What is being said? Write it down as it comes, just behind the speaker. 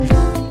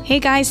Hey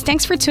guys,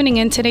 thanks for tuning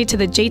in today to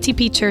the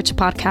JTP Church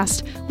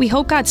podcast. We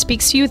hope God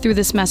speaks to you through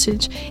this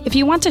message. If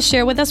you want to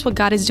share with us what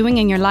God is doing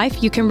in your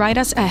life, you can write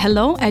us at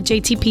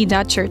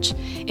hello@jtp.church.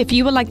 If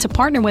you would like to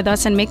partner with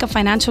us and make a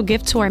financial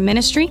gift to our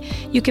ministry,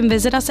 you can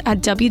visit us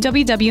at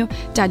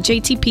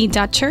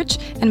www.jtp.church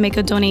and make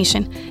a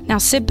donation. Now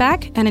sit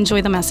back and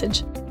enjoy the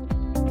message.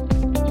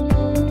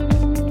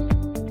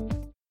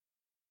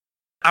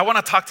 I want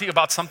to talk to you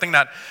about something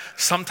that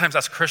sometimes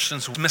as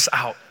Christians we miss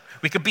out.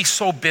 We could be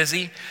so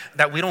busy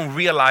that we don't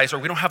realize, or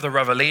we don't have the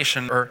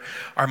revelation, or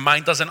our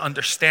mind doesn't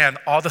understand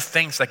all the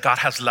things that God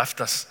has left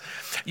us.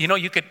 You know,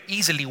 you could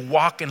easily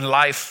walk in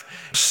life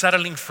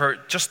settling for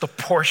just a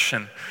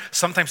portion,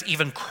 sometimes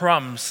even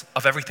crumbs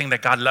of everything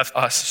that God left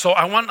us. So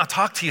I want to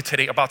talk to you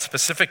today about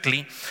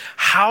specifically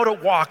how to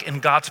walk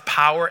in God's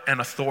power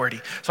and authority.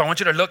 So I want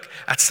you to look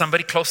at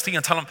somebody close to you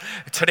and tell them,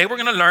 today we're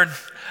going to learn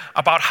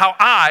about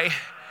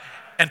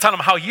and tell them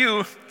how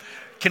you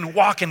can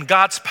walk in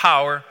God's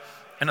power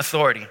and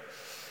authority.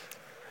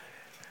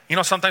 You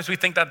know, sometimes we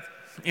think that,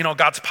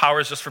 God's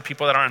power is just for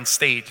people that are on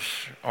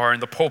stage or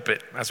in the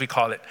pulpit, as we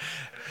call it.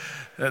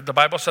 The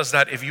Bible says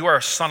that if you are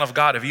a son of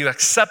God, if you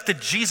accepted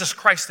Jesus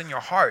Christ in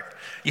your heart,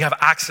 you have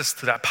access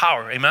to that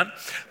power. Amen?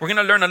 We're going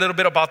to learn a little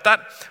bit about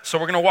that. So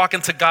we're going to walk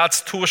into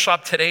God's tool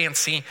shop today and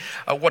see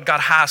what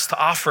God has to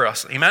offer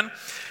us. Amen?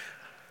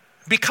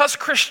 Because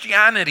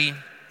Christianity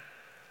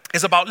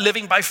is about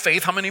living by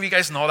faith. How many of you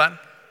guys know that?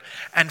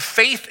 And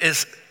faith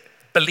is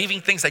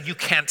believing things that you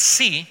can't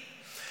see.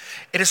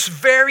 It is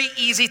very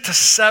easy to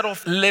settle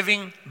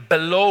living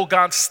below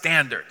God's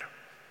standard.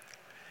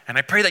 And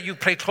I pray that you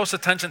pay close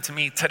attention to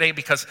me today,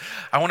 because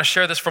I want to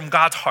share this from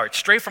God's heart,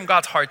 straight from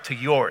God's heart to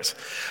yours.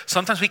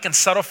 Sometimes we can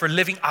settle for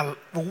living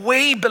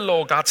way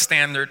below God's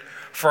standard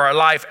for our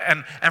life,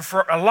 and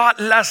for a lot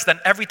less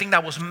than everything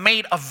that was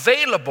made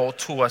available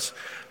to us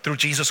through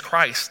Jesus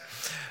Christ.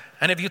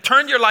 And if you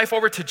turn your life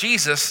over to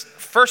Jesus,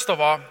 first of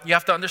all, you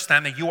have to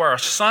understand that you are a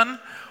son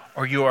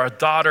or you are a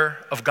daughter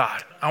of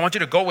God. I want you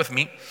to go with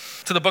me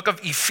to the book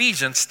of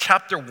Ephesians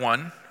chapter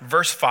 1,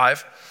 verse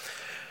 5.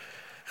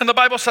 And the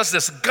Bible says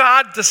this: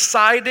 God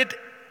decided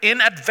in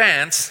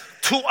advance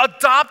to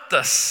adopt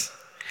us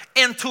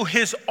into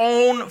his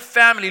own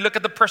family. Look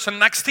at the person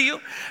next to you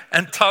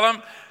and tell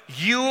them,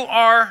 you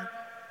are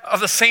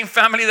of the same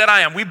family that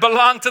I am. We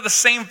belong to the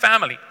same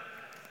family.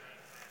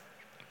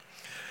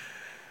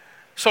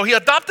 So he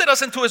adopted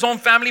us into his own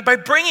family by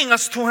bringing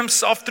us to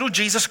himself through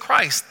Jesus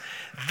Christ.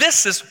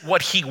 This is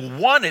what he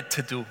wanted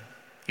to do.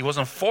 He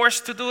wasn't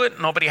forced to do it.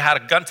 Nobody had a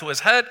gun to his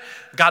head.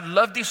 God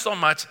loved you so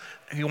much,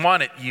 he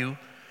wanted you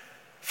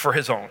for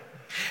his own.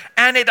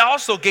 And it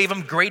also gave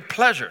him great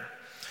pleasure.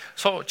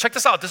 So check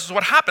this out. This is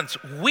what happens.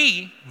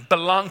 We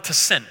belong to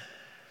sin.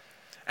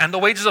 And the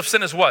wages of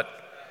sin is what?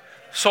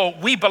 So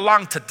we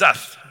belong to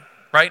death,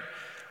 right?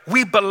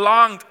 We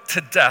belonged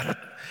to death.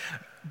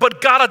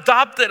 But God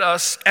adopted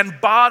us and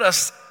bought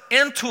us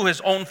into his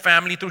own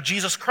family through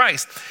Jesus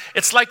Christ.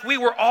 It's like we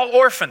were all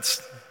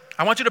orphans.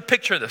 I want you to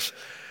picture this.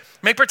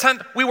 Make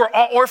pretend we were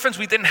all orphans.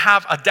 We didn't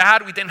have a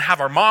dad. We didn't have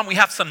our mom. We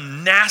have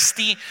some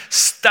nasty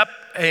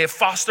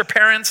foster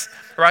parents,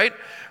 right?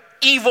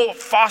 Evil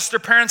foster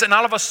parents. And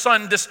all of a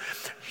sudden, this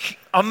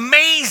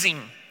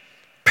amazing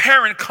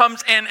parent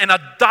comes in and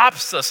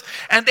adopts us.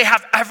 And they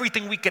have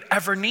everything we could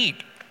ever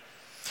need.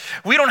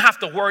 We don't have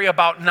to worry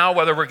about now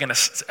whether we're going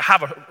to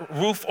have a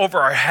roof over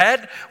our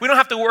head. We don't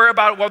have to worry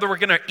about whether we're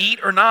going to eat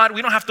or not.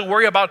 We don't have to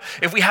worry about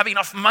if we have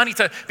enough money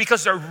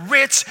because they're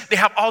rich, they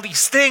have all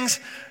these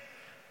things.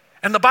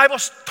 And the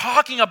Bible's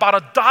talking about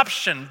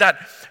adoption,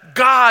 that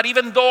God,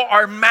 even though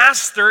our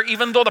master,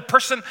 even though the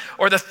person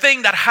or the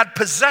thing that had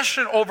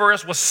possession over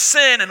us was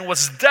sin and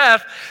was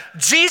death,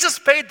 Jesus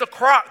paid the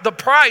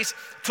price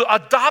to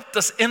adopt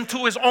us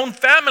into his own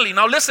family.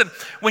 Now listen,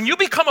 when you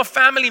become a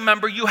family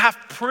member, you have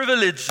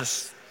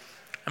privileges.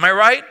 Am I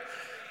right?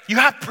 You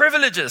have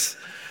privileges.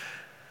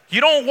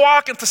 You don't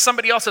walk into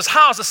somebody else's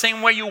house the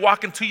same way you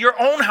walk into your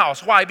own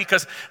house. Why?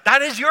 Because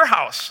that is your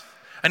house.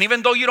 And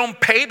even though you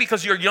don't pay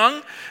because you're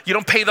young, you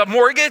don't pay the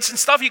mortgage and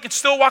stuff, you can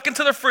still walk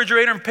into the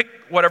refrigerator and pick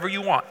whatever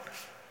you want,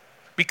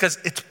 because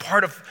it's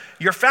part of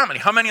your family.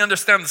 How many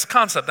understand this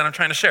concept that I'm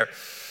trying to share?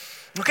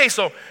 Okay,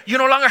 so you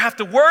no longer have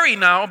to worry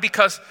now,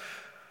 because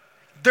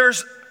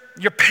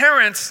your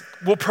parents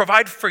will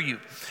provide for you.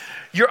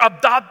 Your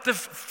adoptive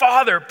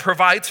father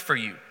provides for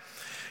you.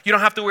 You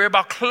don't have to worry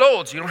about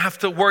clothes. You don't have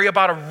to worry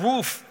about a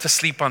roof to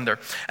sleep under.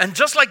 And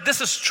just like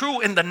this is true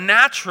in the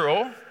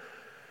natural,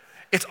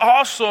 it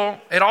also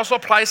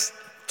applies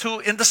to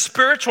in the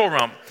spiritual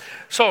realm.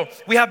 So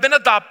we have been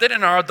adopted,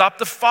 and our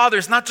adoptive father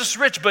is not just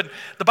rich, but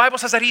the Bible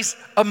says that he's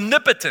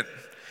omnipotent.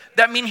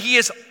 That means he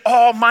is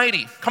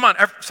almighty. Come on,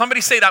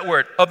 somebody say that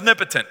word,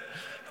 omnipotent.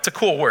 It's a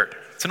cool word.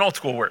 It's an old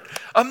school word.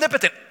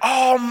 Omnipotent,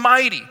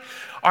 almighty.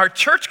 Our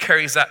church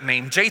carries that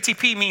name.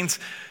 JTP means,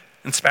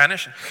 in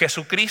Spanish,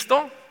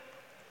 Jesucristo,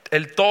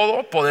 el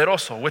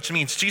Todopoderoso, which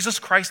means Jesus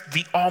Christ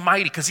the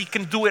Almighty, because he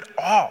can do it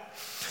all.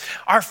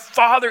 Our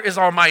Father is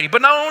almighty,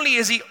 but not only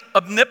is he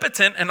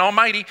omnipotent and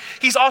almighty,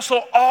 he's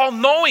also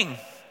all-knowing.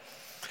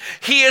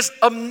 He is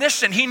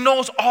omniscient. He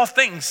knows all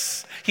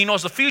things. He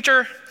knows the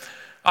future.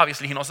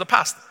 Obviously, he knows the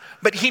past.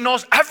 But he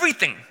knows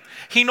everything.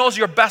 He knows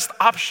your best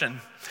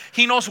option.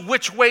 He knows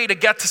which way to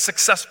get to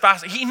success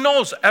faster. He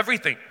knows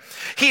everything.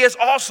 He is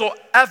also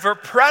ever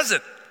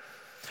present,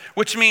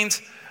 which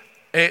means,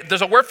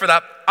 there's a word for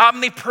that,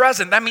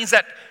 omnipresent. That means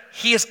that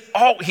he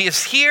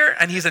is here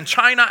and he's in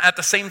China at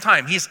the same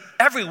time. He's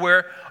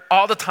everywhere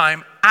all the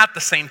time at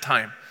the same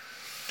time.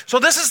 So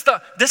this is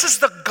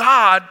the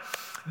God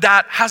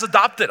that has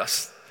adopted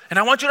us. And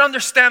I want you to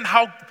understand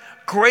how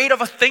great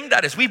of a thing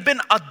that is. We've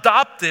been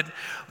adopted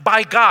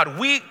by God.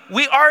 We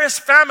are his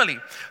family.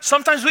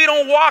 Sometimes we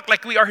don't walk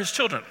like we are his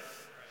children.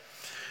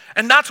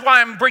 And that's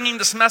why I'm bringing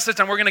this message,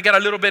 and we're going to get a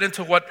little bit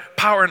into what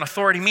power and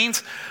authority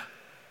means.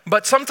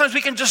 But sometimes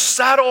we can just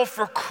settle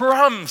for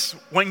crumbs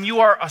when you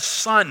are a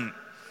son.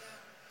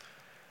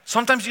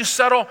 Sometimes you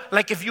settle,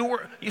 like if you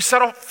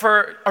settle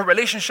for a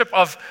relationship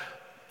of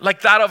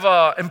like that of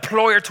an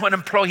employer to an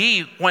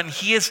employee when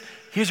he's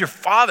your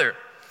father.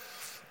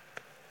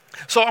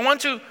 So I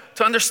want you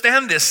to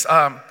understand this.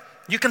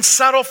 You can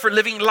settle for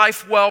living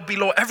life well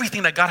below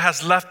everything that God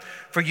has left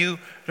for you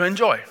to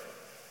enjoy.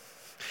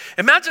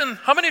 Imagine,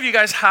 how many of you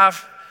guys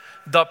have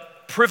the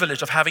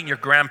privilege of having your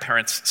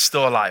grandparents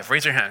still alive?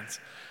 Raise your hands.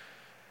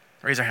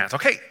 Raise your hands.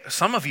 Okay,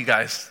 some of you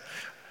guys,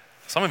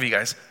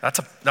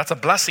 that's a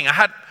blessing. I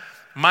had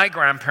my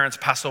grandparents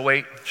pass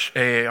away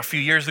a few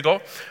years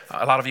ago.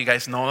 A lot of you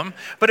guys know them.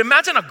 But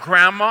imagine a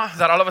grandma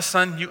that all of a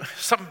sudden,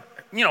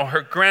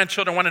 her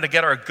grandchildren wanted to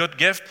get her a good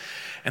gift,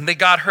 and they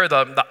got her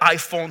the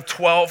iPhone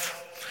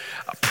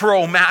 12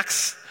 Pro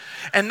Max.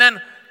 And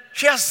then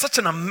she has such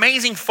an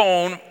amazing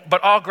phone,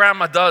 but all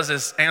grandma does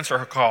is answer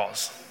her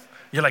calls.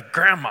 You're like,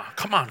 Grandma,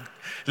 come on.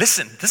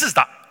 Listen, this is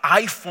the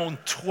iPhone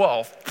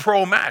 12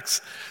 Pro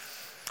Max.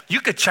 You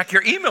could check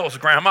your emails,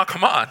 Grandma,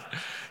 come on.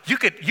 You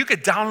could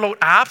download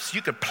apps,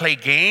 you could play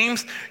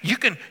games, you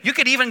could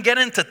even get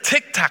into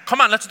TikTok. Come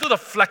on, let's do the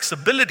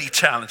flexibility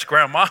challenge,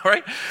 Grandma,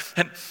 right?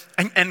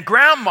 And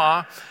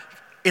Grandma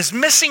is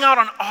missing out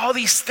on all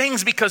these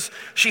things because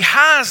she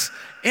has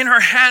in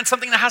her hand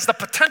something that has the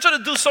potential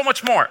to do so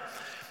much more.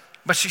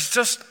 But she's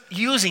just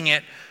using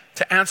it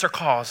to answer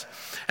calls.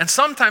 And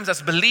sometimes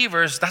as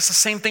believers, that's the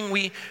same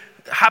thing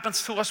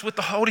happens to us with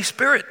the Holy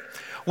Spirit.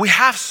 We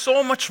have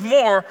so much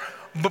more,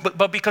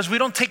 but because we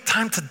don't take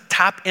time to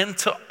tap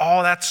into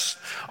all that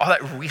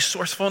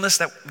resourcefulness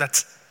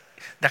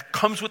that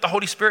comes with the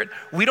Holy Spirit,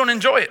 we don't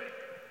enjoy it.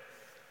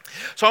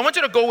 So I want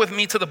you to go with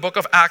me to the book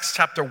of Acts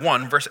chapter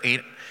 1, verse 8.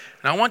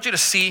 And I want you to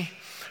see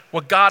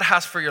what God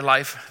has for your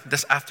life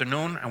this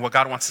afternoon and what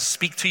God wants to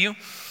speak to you.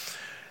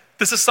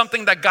 This is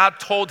something that God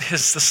told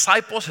his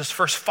disciples, his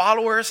first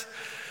followers,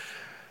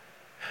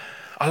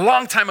 a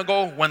long time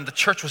ago when the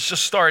church was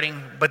just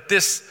starting. But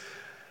this,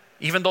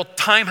 even though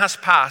time has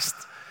passed,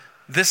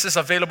 this is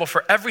available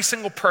for every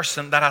single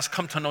person that has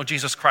come to know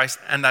Jesus Christ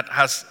and that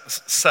has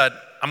said,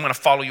 I'm going to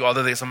follow you all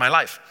the days of my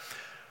life.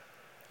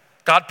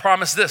 God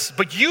promised this,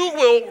 but you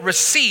will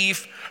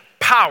receive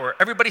power.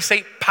 Everybody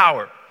say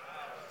power.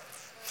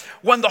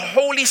 When the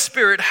Holy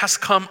Spirit has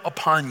come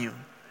upon you.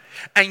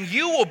 And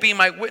you will be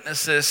my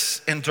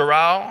witnesses in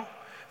Doral,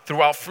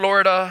 throughout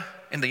Florida,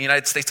 in the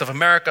United States of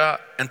America,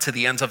 and to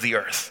the ends of the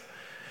earth.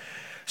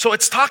 So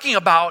it's talking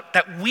about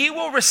that we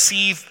will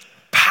receive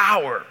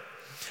power.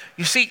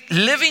 You see,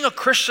 living a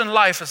Christian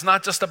life is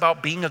not just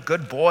about being a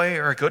good boy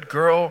or a good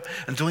girl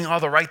and doing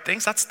all the right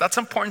things. That's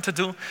important to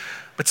do.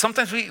 But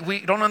sometimes we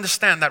don't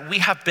understand that we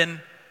have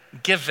been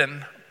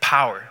given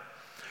power.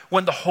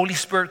 When the Holy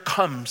Spirit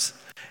comes,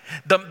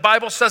 the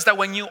Bible says that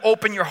when you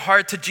open your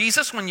heart to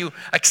Jesus, when you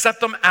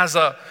accept him as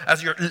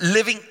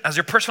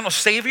your personal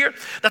savior,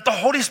 that the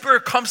Holy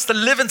Spirit comes to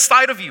live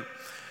inside of you.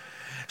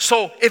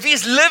 So if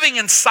he's living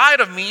inside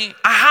of me,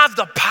 I have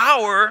the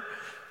power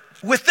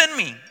within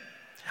me.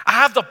 I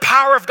have the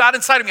power of God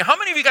inside of me. How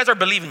many of you guys are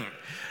believing?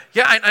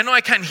 Yeah, I know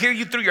I can't hear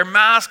you through your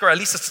mask, or at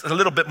least it's a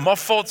little bit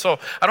muffled, so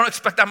I don't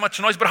expect that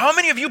much noise. But how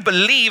many of you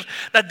believe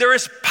that there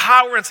is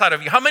power inside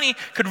of you? How many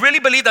could really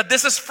believe that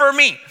this is for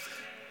me?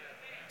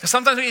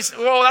 Sometimes we say,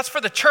 well, that's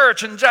for the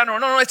church in general.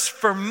 No, it's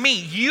for me.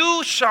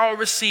 You shall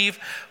receive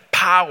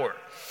power.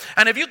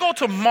 And if you go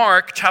to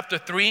Mark chapter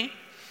 3,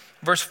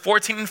 verse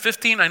 14 and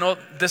 15, I know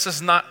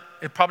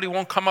it probably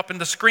won't come up in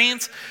the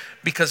screens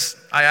because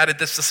I added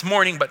this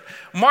morning, but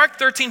Mark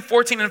 13,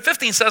 14, and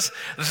 15 says,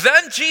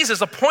 then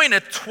Jesus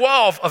appointed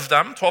 12 of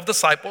them, 12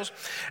 disciples,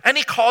 and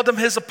he called them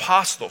his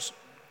apostles.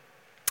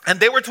 And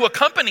they were to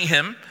accompany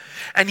him,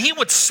 and he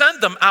would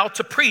send them out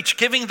to preach,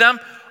 giving them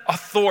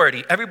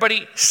authority.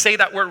 Everybody say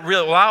that word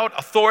real loud,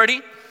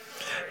 authority.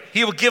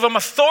 He will give them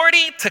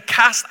authority to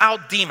cast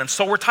out demons.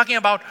 So we're talking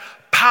about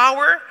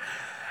power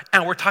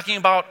and we're talking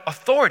about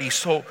authority.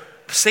 So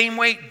the same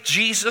way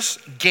Jesus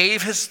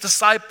gave his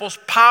disciples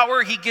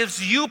power, he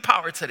gives you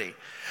power today.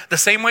 The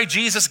same way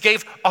Jesus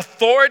gave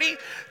authority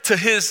to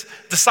his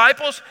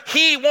disciples,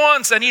 he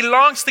wants and he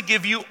longs to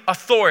give you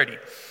authority.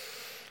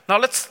 Now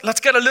let's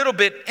get a little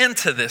bit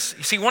into this.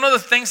 You see, one of the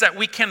things that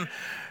we can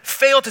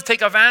fail to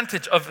take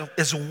advantage of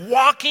is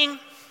walking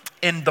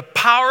in the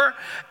power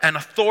and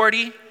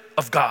authority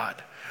of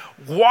God.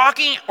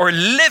 Walking or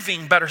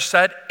living, better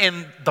said,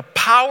 in the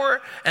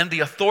power and the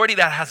authority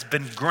that has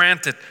been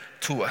granted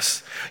to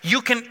us.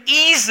 You can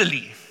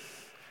easily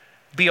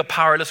be a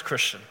powerless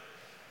Christian.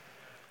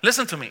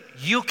 Listen to me.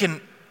 You can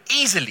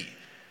easily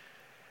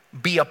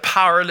be a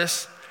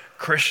powerless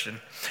Christian.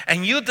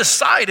 And you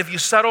decide if you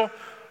settle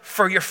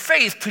for your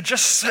faith to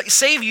just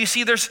save you. You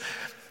see, there's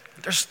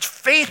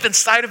faith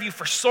inside of you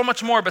for so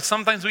much more, but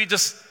sometimes we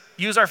just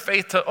use our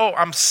faith to,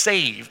 I'm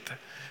saved.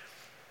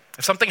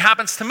 If something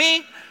happens to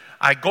me,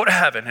 I go to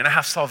heaven and I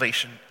have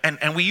salvation.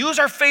 And we use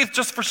our faith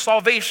just for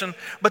salvation,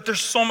 but there's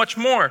so much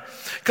more.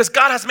 Because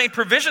God has made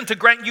provision to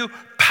grant you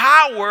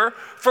power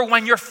for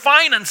when your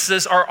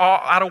finances are all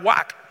out of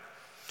whack.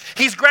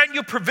 He's granting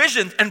you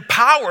provision and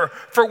power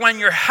for when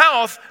your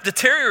health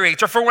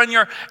deteriorates or for when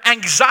your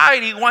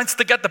anxiety wants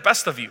to get the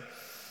best of you.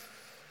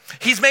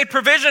 He's made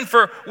provision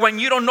for when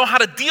you don't know how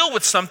to deal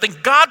with something.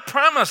 God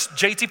promised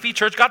JTP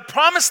Church, God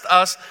promised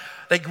us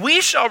that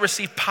we shall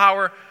receive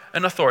power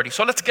and authority.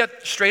 So let's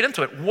get straight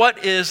into it.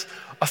 What is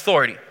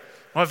authority?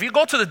 Well, if you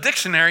go to the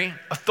dictionary,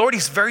 authority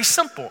is very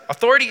simple.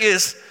 Authority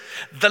is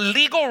the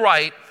legal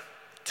right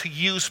to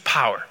use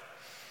power.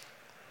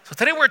 So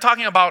today we're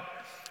talking about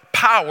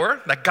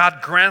power, that God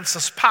grants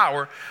us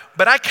power,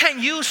 but I can't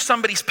use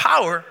somebody's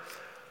power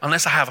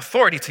unless I have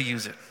authority to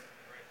use it.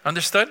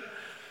 Understood?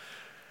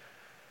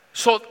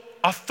 So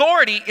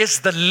authority is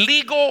the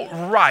legal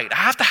right. I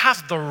have to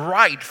have the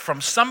right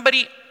from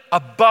somebody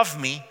above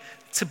me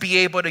to be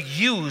able to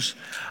use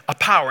a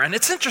power. And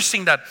it's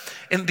interesting that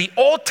in the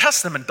Old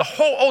Testament, the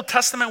whole Old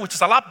Testament, which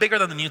is a lot bigger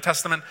than the New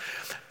Testament,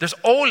 there's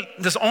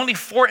only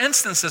 4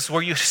 instances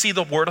where you see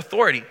the word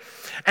authority.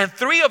 And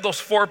 3 of those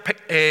 4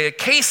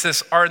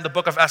 cases are in the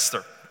book of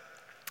Esther.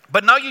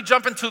 But now you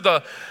jump into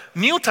the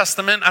New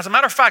Testament. As a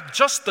matter of fact,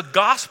 just the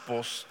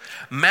Gospels,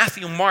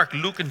 Matthew, Mark,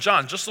 Luke, and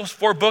John, just those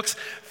 4 books,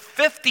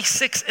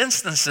 56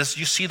 instances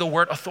you see the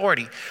word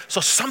authority.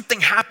 So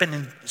something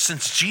happened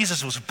since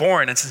Jesus was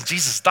born and since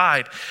Jesus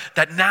died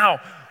that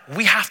now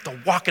we have to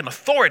walk in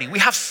authority. We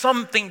have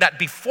something that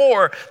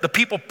before the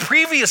people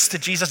previous to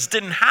Jesus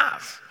didn't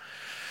have.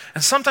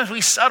 And sometimes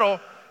we settle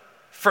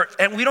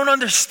and we don't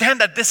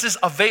understand that this is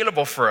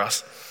available for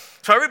us.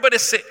 So everybody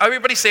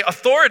say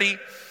authority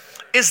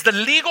is the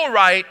legal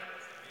right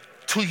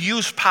to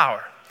use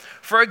power.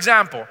 For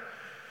example,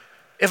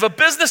 if a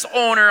business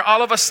owner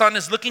all of a sudden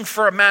is looking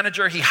for a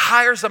manager, he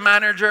hires a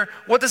manager,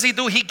 what does he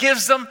do? He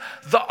gives them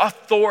the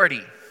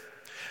authority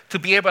to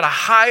be able to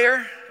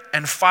hire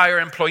and fire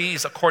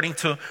employees according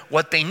to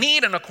what they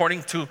need and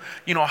according to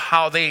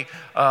how they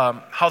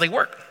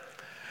work.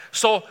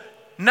 So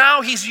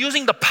now he's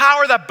using the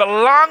power that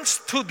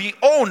belongs to the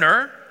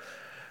owner,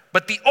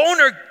 but the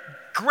owner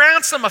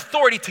grants him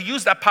authority to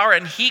use that power,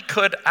 and he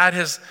could, at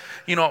his,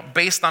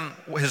 based on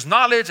his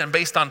knowledge and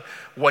based on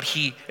what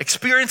he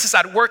experiences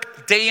at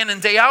work day in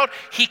and day out,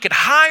 he could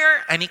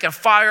hire and he can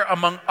fire,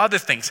 among other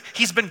things.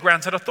 He's been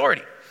granted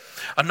authority.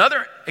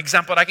 Another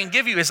example that I can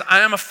give you is I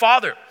am a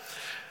father.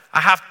 I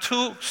have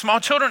 2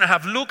 small children. I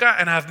have Luca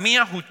and I have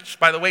Mia, who,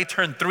 by the way,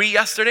 turned 3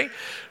 yesterday.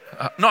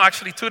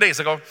 2 days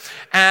ago.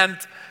 And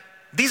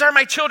these are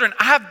my children.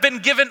 I have been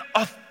given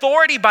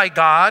authority by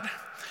God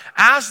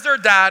as their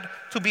dad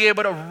to be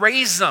able to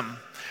raise them,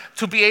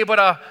 to be able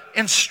to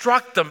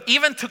instruct them,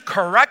 even to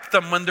correct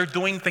them when they're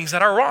doing things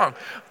that are wrong.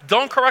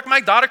 Don't correct my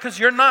daughter because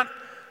you're not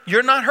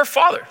her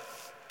father.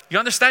 You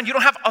understand? You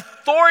don't have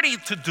authority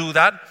to do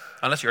that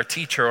unless you're a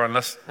teacher or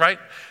unless, right?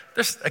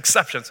 There's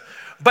exceptions.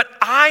 But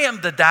I am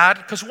the dad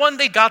because one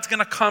day God's going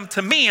to come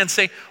to me and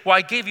say, well,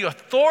 I gave you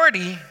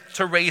authority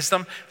to raise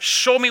them.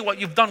 Show me what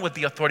you've done with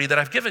the authority that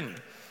I've given you.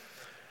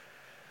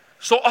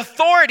 So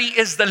authority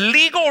is the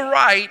legal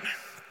right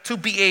to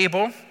be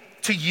able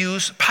to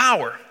use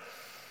power.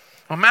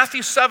 Well,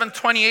 Matthew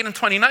 7:28 and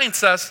 29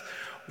 says,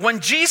 when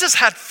Jesus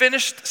had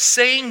finished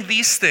saying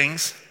these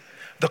things,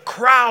 the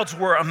crowds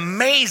were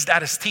amazed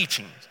at his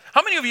teaching.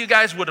 How many of you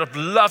guys would have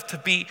loved to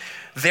be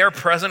there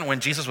present when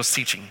Jesus was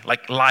teaching,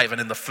 like live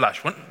and in the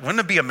flesh? Wouldn't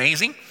it be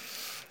amazing?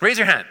 Raise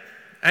your hand.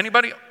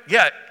 Anybody?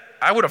 Yeah,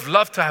 I would have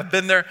loved to have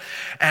been there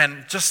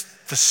and just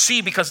to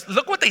see, because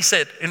look what they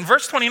said. In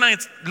verse 29,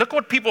 look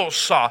what people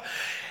saw.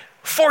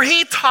 For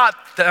he taught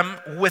them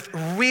with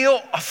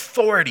real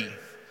authority.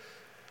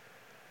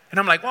 And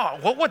I'm like, wow,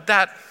 what would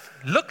that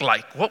look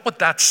like? What would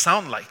that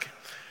sound like?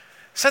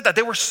 It said that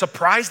they were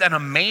surprised and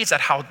amazed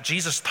at how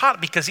Jesus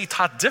taught, because he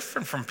taught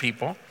different from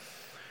people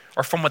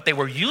or from what they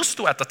were used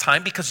to at the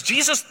time, because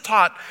Jesus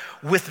taught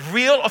with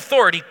real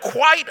authority,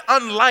 quite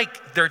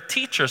unlike their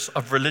teachers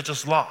of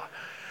religious law.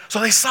 So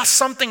they saw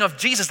something of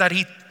Jesus that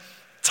he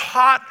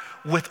taught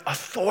with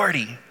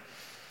authority.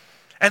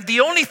 And the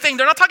only thing,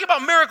 they're not talking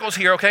about miracles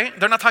here, okay?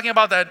 They're not talking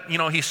about that,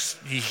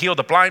 he healed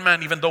the blind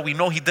man, even though we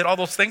know he did all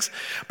those things.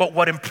 But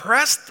what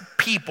impressed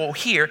people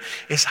here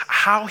is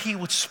how he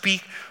would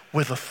speak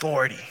with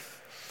authority.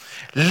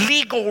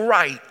 Legal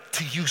right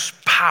to use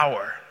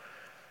power.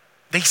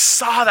 They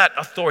saw that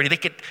authority.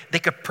 They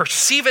could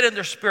perceive it in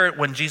their spirit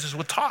when Jesus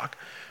would talk.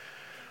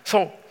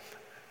 So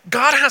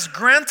God has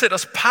granted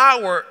us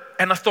power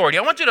and authority.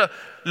 I want you to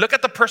look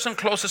at the person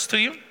closest to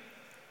you,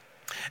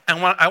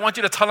 and I want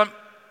you to tell them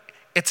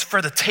it's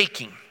for the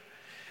taking.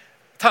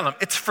 Tell them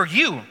it's for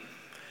you.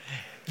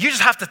 You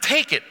just have to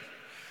take it.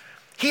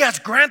 He has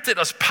granted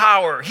us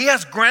power. He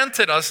has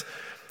granted us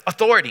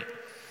authority.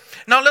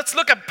 Now let's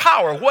look at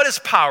power. What is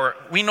power?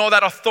 We know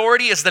that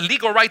authority is the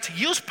legal right to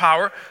use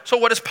power. So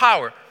what is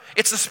power?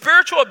 It's the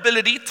spiritual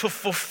ability to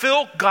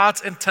fulfill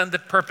God's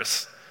intended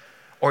purpose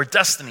or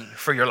destiny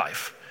for your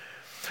life.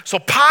 So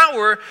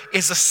power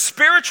is a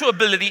spiritual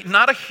ability,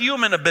 not a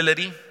human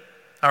ability.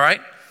 All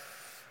right?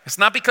 It's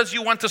not because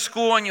you went to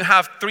school and you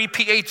have 3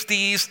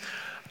 PhDs.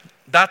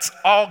 That's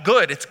all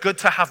good. It's good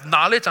to have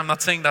knowledge. I'm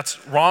not saying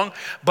that's wrong.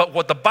 But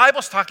what the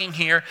Bible's talking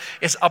here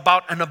is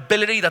about an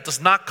ability that does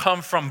not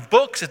come from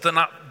books. It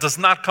does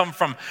not come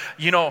from,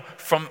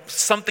 from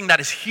something that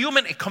is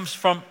human. It comes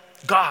from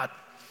God.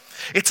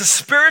 It's a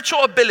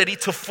spiritual ability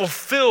to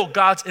fulfill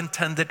God's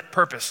intended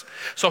purpose.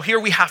 So here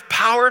we have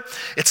power.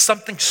 It's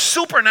something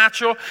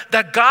supernatural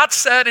that God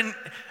said in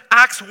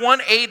Acts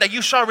 1:8 that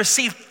you shall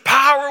receive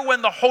power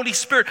when the Holy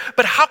Spirit.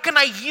 But how can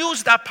I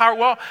use that power?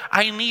 Well,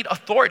 I need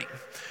authority.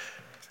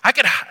 I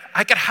could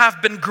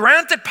have been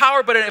granted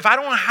power, but if I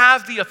don't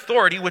have the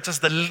authority, which is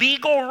the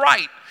legal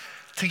right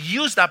to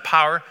use that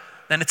power,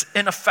 then it's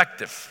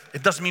ineffective.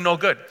 It does me no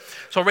good.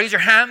 So raise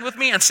your hand with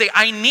me and say,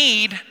 I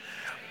need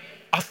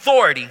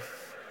authority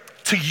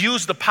to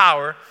use the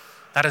power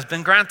that has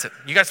been granted.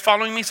 You guys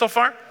following me so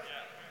far?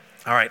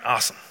 All right,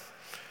 awesome.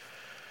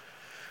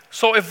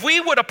 So if we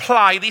would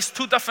apply these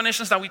 2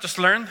 definitions that we just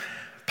learned,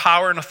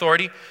 power and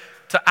authority,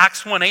 to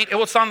Acts 1:8, it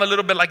will sound a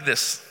little bit like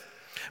this.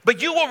 But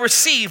you will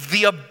receive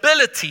the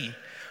ability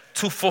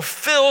to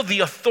fulfill the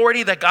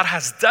authority that God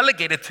has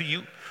delegated to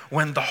you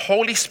when the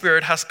Holy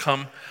Spirit has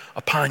come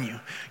upon you.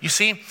 You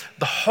see,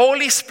 the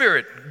Holy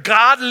Spirit,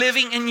 God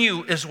living in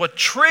you, is what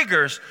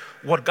triggers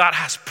what God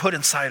has put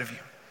inside of you.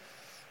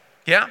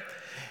 Yeah?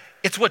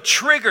 It's what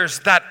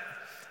triggers that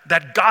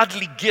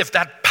godly gift,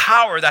 that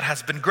power that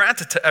has been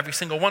granted to every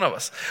single one of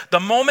us. The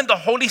moment the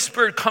Holy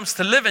Spirit comes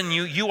to live in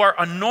you, you are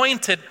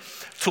anointed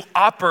to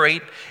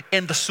operate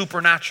in the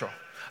supernatural.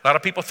 A lot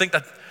of people think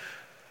that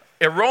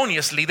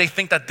erroneously, they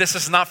think that this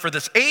is not for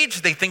this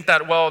age. They think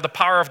that, well, the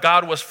power of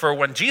God was for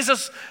in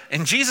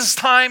Jesus'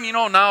 time,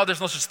 now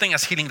there's no such thing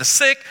as healing the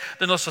sick.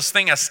 There's no such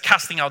thing as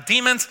casting out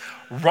demons.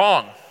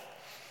 Wrong.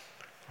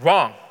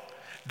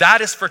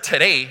 That is for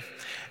today.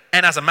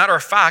 And as a matter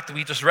of fact,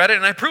 we just read it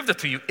and I proved it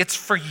to you. It's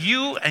for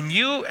you and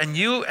you and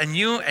you and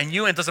you and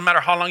you. And it doesn't matter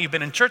how long you've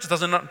been in church. It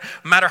doesn't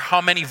matter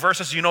how many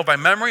verses you know by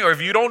memory or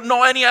if you don't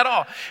know any at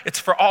all. It's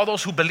for all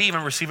those who believe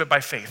and receive it by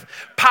faith.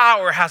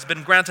 Power has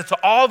been granted to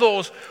all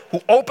those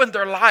who opened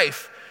their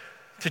life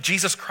to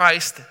Jesus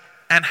Christ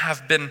and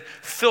have been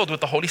filled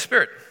with the Holy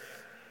Spirit.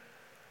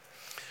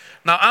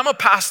 Now, I'm a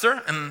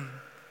pastor,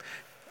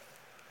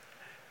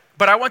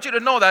 but I want you to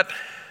know that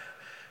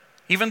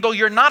even though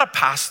you're not a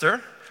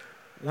pastor,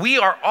 we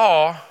are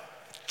all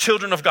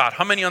children of God.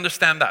 How many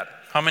understand that?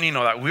 How many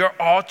know that? We are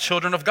all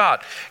children of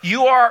God.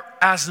 You are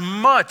as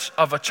much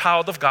of a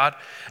child of God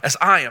as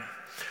I am.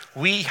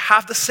 We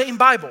have the same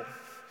Bible.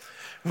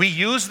 We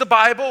use the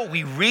Bible.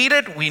 We read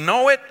it. We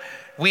know it.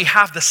 We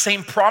have the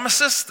same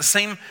promises. The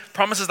same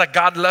promises that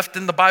God left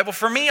in the Bible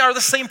for me are the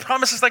same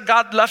promises that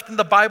God left in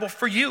the Bible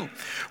for you.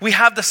 We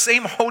have the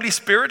same Holy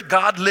Spirit,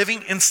 God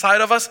living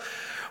inside of us.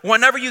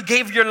 Whenever you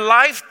gave your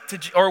life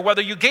or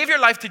whether you gave your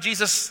life to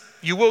Jesus,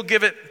 you will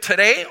give it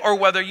today, or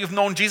whether you've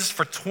known Jesus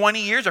for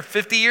 20 years or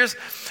 50 years,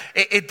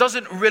 it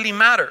doesn't really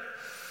matter.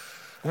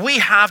 We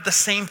have the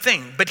same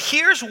thing. But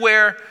here's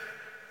where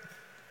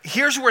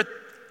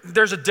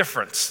there's a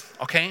difference,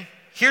 okay?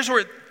 Here's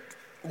where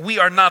we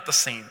are not the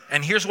same.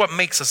 And here's what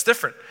makes us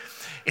different.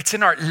 It's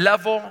in our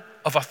level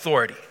of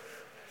authority.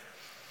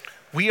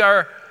 We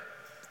are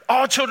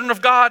all children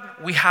of God.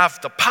 We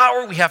have the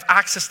power. We have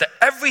access to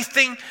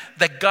everything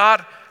that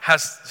God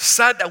has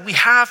said that we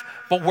have.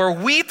 But where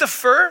we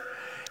differ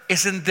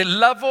is in the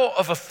level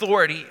of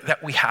authority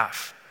that we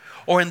have,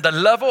 or in the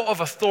level of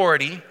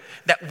authority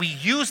that we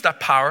use that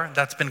power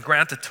that's been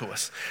granted to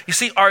us. You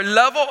see, our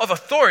level of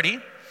authority,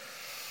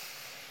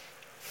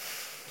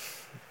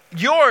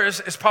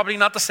 yours is probably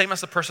not the same as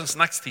the person's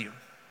next to you.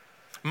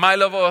 My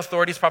level of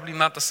authority is probably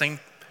not the same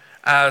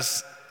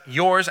as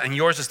yours, and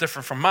yours is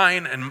different from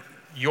mine, and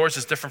yours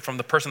is different from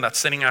the person that's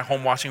sitting at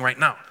home watching right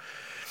now.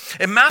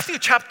 In Matthew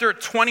chapter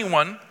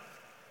 21,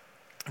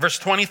 verse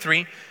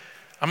 23,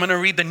 I'm going to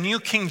read the New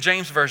King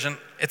James Version.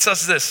 It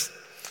says this: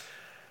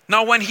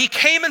 Now when he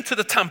came into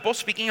the temple,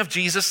 speaking of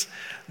Jesus,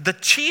 the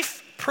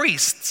chief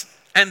priests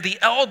and the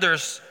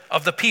elders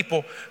of the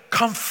people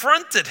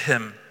confronted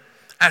him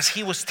as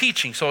he was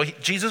teaching. So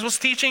Jesus was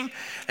teaching,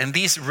 and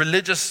these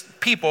religious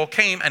people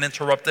came and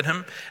interrupted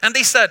him. And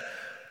they said,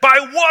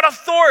 by what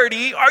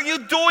authority are you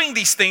doing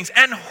these things?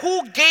 And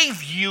who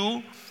gave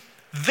you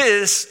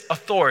this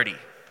authority?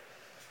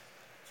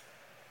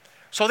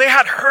 So they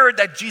had heard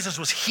that Jesus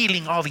was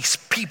healing all these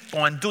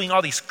people and doing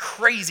all these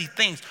crazy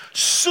things,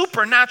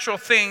 supernatural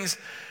things.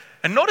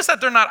 And notice that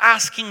they're not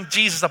asking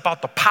Jesus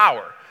about the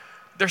power.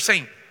 they're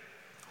saying,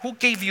 who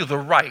gave you the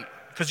right?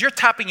 Because you're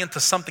tapping into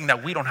something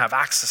that we don't have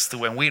access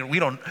to, and we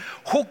don't.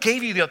 Who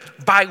gave you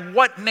by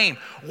what name?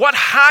 What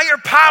higher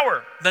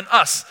power than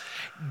us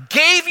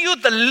gave you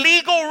the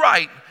legal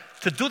right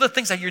to do the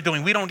things that you're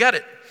doing? We don't get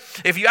it.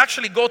 If you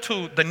actually go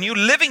to the New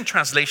Living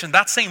Translation,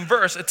 that same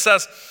verse, it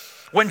says,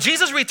 when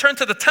Jesus returned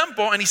to the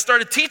temple and he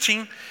started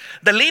teaching,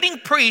 the leading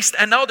priests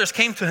and elders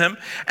came to him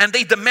and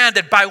they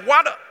demanded, by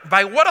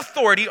what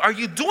authority are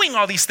you doing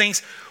all these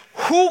things?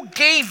 Who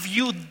gave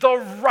you the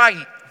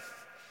right?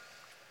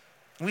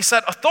 We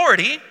said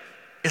authority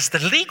is the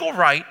legal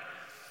right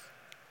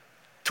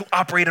to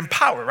operate in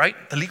power, right?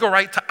 The legal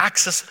right to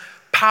access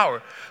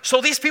power.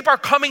 So these people are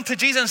coming to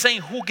Jesus and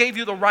saying, who gave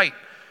you the right?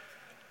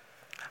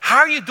 How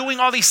are you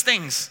doing all these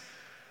things?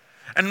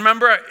 And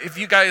remember, if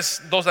you guys,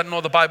 those that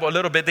know the Bible a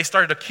little bit, they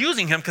started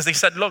accusing him because they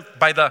said, look,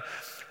 by the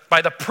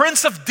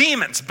prince of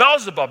demons,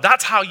 Beelzebub,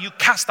 that's how you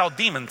cast out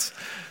demons.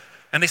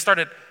 And they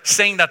started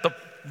saying that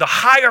the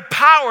higher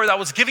power that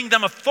was giving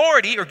them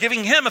authority or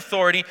giving him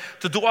authority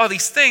to do all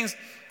these things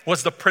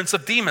was the prince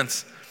of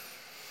demons.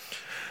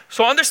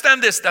 So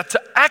understand this, that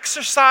to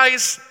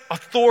exercise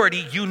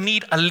authority, you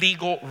need a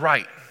legal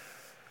right.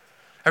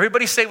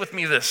 Everybody say with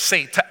me this,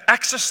 say, to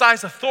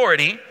exercise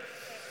authority,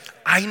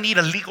 I need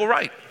a legal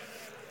right.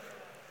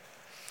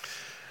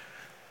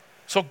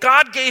 So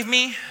God gave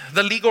me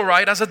the legal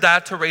right as a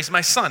dad to raise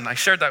my son. I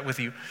shared that with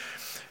you.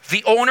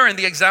 The owner in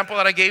the example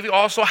that I gave you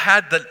also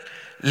had the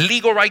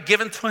legal right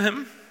given to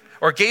him,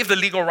 or gave the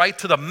legal right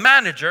to the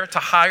manager to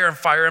hire and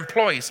fire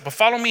employees. But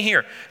follow me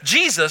here.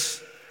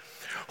 Jesus,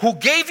 who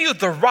gave you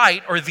the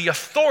right or the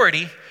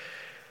authority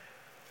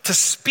to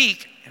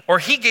speak, or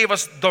he gave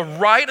us the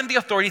right and the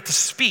authority to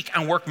speak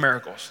and work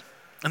miracles.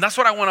 And that's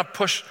what I want to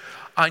push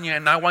on you,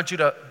 and I want you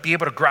to be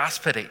able to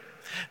grasp today.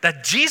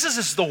 That Jesus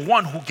is the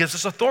one who gives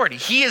us authority.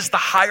 He is the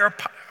higher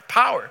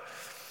power.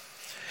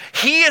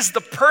 He is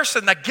the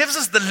person that gives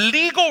us the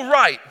legal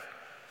right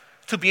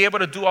to be able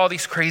to do all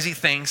these crazy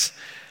things,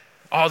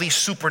 all these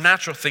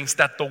supernatural things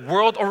that the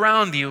world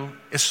around you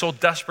is so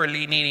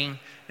desperately needing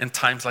in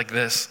times like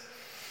this.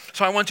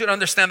 So I want you to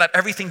understand that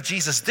everything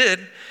Jesus did,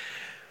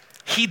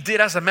 he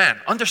did as a man.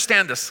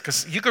 Understand this,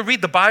 because you could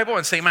read the Bible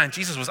and say, man,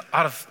 Jesus was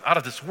out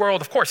of this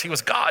world. Of course, he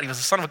was God. He was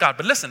the Son of God.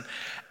 But listen,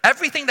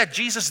 everything that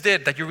Jesus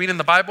did that you read in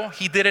the Bible,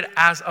 he did it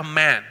as a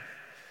man.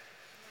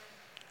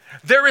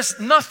 There is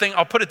nothing,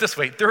 I'll put it this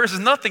way, there is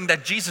nothing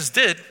that Jesus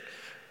did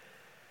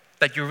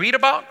that you read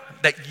about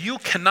that you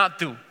cannot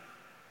do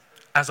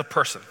as a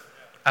person,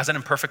 as an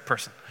imperfect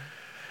person.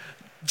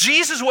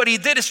 Jesus, what he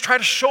did is try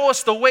to show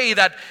us the way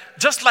that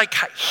just like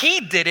he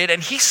did it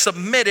and he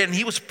submitted and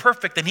he was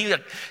perfect and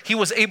he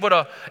was able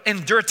to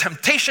endure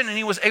temptation and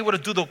he was able to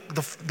do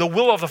the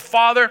will of the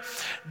Father,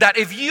 that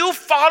if you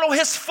follow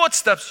his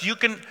footsteps, you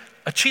can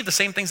achieve the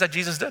same things that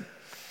Jesus did.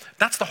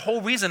 That's the whole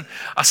reason.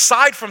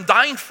 Aside from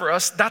dying for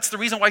us, that's the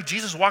reason why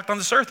Jesus walked on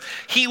this earth.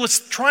 He was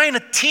trying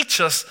to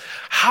teach us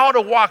how to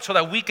walk so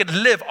that we could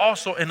live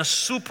also in a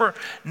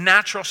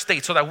supernatural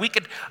state, so that we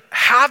could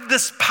have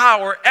this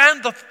power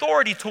and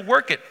authority to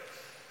work it.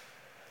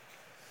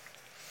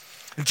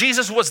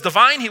 Jesus was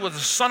divine. He was the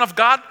Son of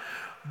God.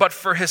 But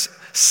for his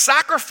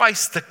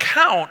sacrifice to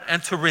count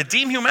and to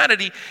redeem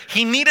humanity,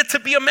 he needed to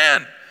be a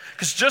man.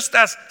 Because just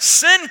as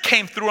sin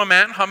came through a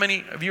man, how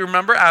many of you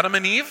remember Adam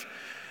and Eve?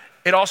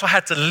 It also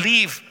had to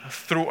leave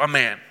through a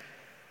man.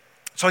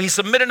 So he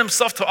submitted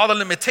himself to all the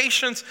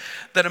limitations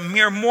that a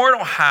mere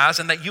mortal has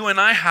and that you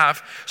and I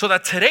have, so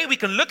that today we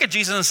can look at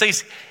Jesus and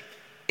say,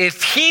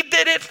 if he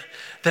did it,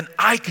 then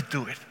I could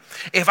do it.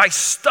 If I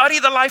study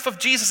the life of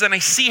Jesus and I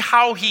see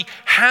how he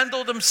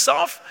handled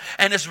himself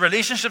and his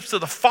relationships to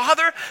the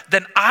Father,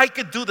 then I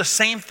could do the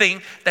same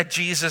thing that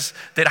Jesus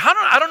did.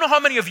 I don't know how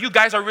many of you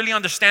guys are really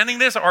understanding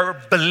this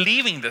or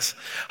believing this.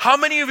 How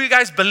many of you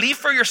guys believe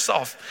for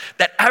yourself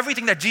that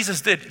everything that Jesus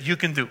did, you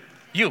can do?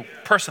 You,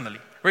 personally.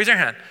 Raise your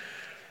hand.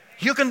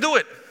 You can do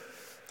it.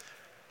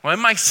 Well, it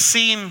might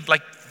seem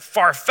like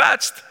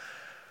far-fetched,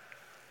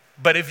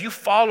 but if you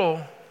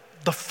follow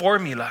the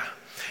formula,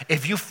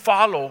 if you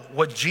follow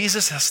what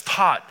Jesus has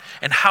taught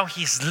and how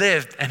he's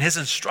lived and his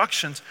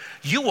instructions,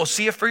 you will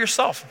see it for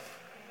yourself.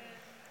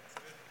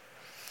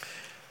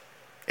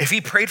 If he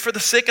prayed for the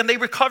sick and they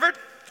recovered,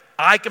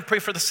 I can pray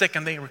for the sick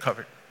and they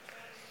recovered.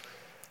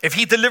 If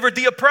he delivered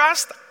the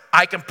oppressed,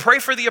 I can pray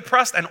for the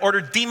oppressed and order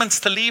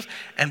demons to leave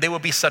and they will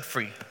be set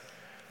free.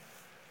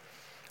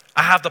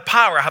 I have the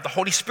power. I have the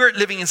Holy Spirit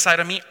living inside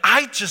of me.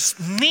 I just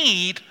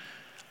need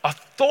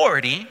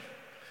authority,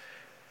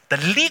 the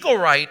legal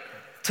right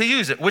to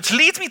use it, which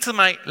leads me to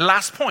my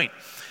last point.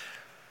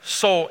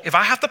 So if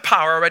I have the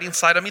power already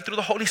inside of me through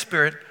the Holy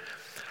Spirit,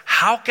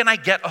 how can I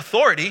get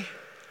authority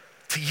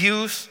to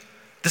use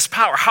this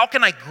power? How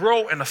can I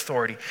grow in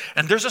authority?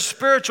 And there's a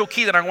spiritual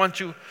key that I want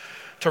you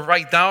to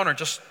write down or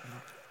just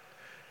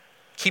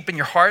keep in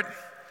your heart.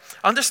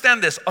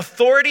 Understand this: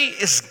 authority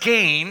is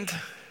gained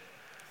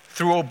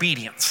through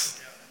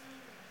obedience.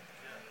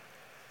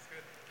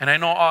 And I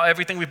know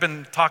everything we've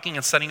been talking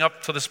and setting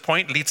up to this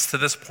point leads to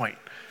this point.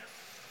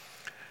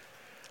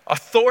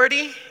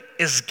 Authority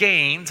is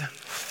gained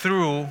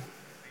through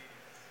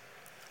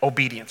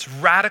obedience.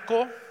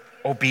 Radical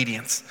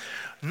obedience.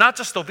 Not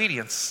just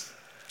obedience,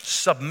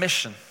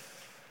 submission.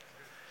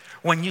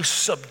 When you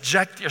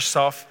subject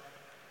yourself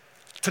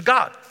to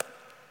God,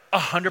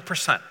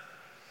 100%.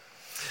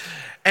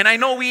 And I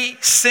know we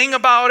sing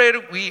about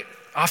it, we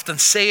often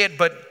say it,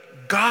 but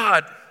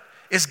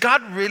is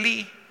God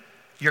really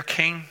your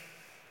king?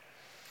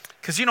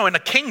 Because in a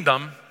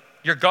kingdom,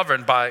 you're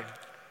governed by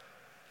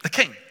the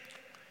king.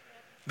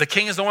 The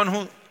king is the one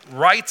who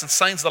writes and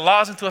signs the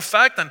laws into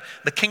effect, and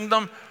the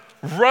kingdom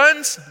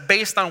runs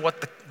based on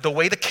what the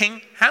way the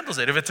king handles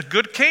it. If it's a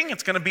good king,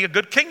 it's going to be a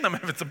good kingdom.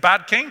 If it's a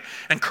bad king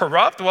and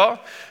corrupt,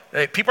 well,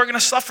 people are going to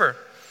suffer.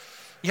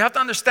 You have to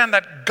understand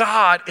that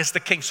God is the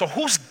king. So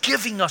who's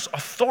giving us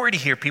authority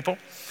here, people?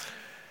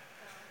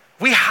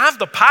 We have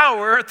the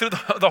power through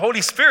the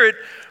Holy Spirit,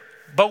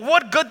 but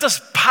what good does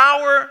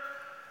power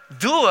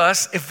do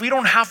us if we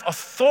don't have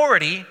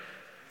authority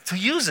to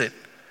use it?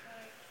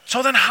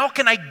 So then how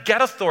can I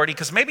get authority?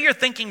 Because maybe you're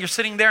thinking, you're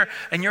sitting there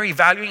and you're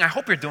evaluating. I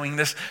hope you're doing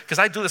this because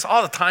I do this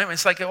all the time.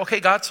 It's like, okay,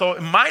 God, so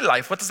in my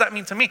life, what does that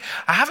mean to me?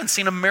 I haven't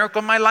seen a miracle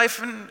in my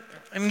life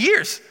in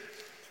years.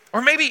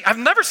 Or maybe I've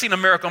never seen a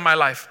miracle in my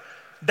life.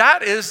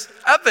 That is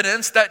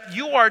evidence that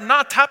you are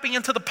not tapping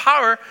into the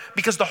power,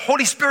 because the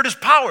Holy Spirit is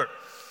power.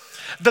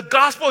 The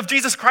gospel of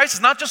Jesus Christ is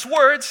not just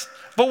words,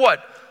 but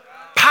what?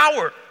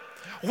 Power.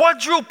 What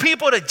drew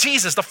people to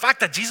Jesus? The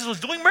fact that Jesus was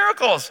doing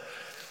miracles.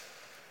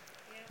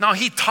 Now,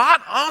 he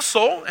taught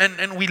also,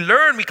 and we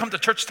learn, we come to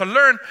church to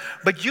learn,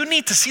 but you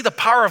need to see the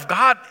power of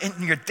God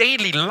in your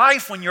daily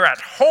life, when you're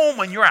at home,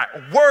 when you're at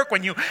work,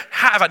 when you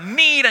have a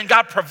need and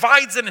God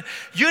provides it.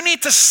 You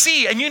need to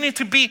see, and you need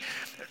to be,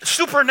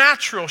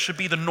 supernatural should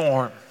be the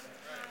norm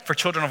for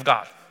children of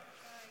God.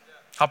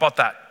 How about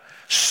that?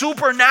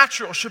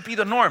 Supernatural should be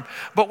the norm.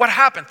 But what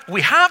happens?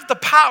 We have the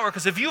power,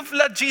 because if you've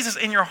let Jesus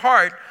in your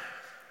heart,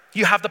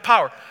 you have the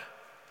power.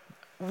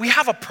 We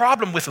have a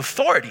problem with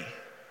authority.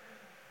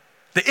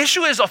 The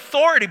issue is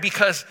authority,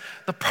 because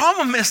the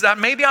problem is that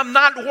maybe I'm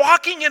not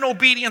walking in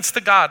obedience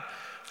to God.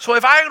 So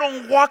if I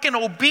don't walk in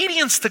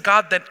obedience to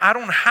God, then I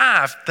don't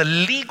have the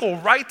legal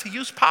right to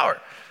use power.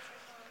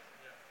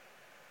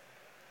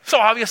 So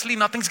obviously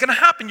nothing's going to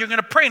happen. You're going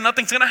to pray,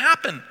 nothing's going to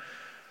happen.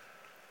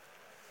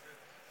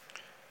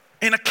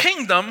 In a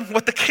kingdom,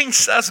 what the king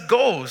says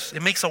goes.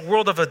 It makes a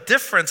world of a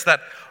difference that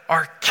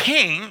our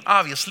king,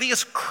 obviously,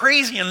 is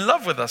crazy in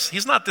love with us.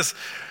 He's not this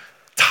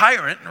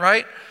tyrant,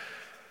 right?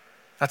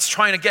 That's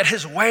trying to get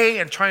his way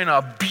and trying to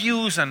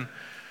abuse and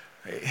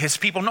his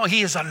people. No,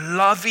 he is a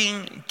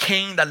loving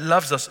king that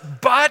loves us.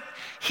 But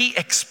he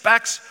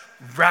expects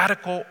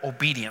radical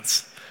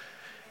obedience.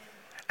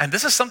 And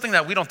this is something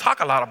that we don't talk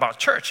a lot about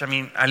church. I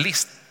mean, at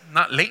least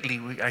not lately.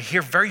 I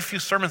hear very few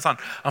sermons on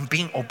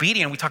being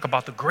obedient. We talk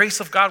about the grace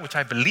of God, which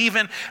I believe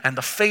in, and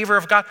the favor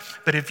of God.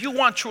 But if you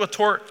want true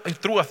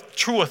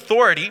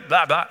authority,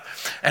 blah, blah,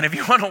 and if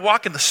you want to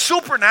walk in the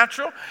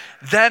supernatural,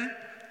 then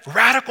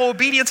radical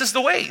obedience is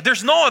the way.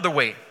 There's no other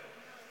way.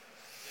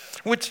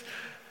 Which,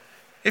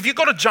 if you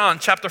go to John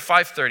chapter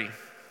 5:30,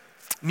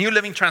 New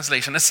Living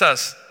Translation, it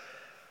says,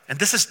 and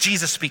this is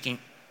Jesus speaking.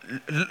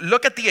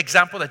 Look at the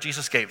example that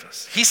Jesus gave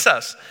us. He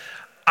says,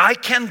 I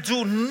can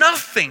do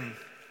nothing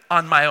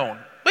on my own.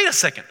 Wait a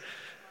second.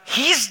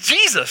 He's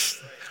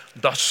Jesus,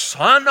 the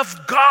Son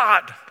of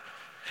God.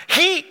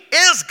 He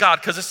is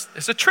God, because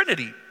it's a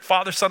Trinity.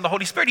 Father, Son, the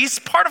Holy Spirit. He's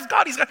part of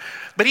God.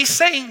 But he's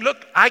saying,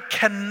 look, I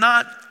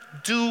cannot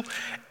do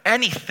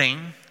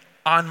anything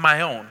on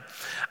my own.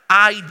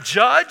 I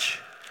judge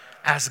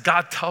as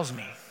God tells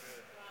me.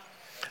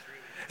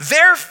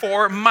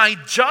 Therefore, my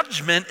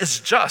judgment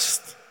is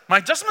just. My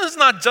judgment is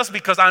not just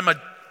because I'm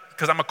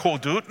a cool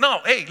dude.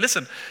 No, hey,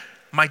 listen.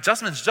 My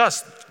judgment is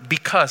just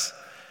because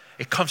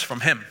it comes from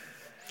him.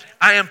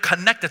 I am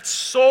connected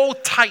so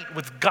tight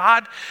with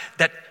God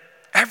that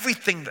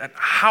everything, that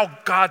how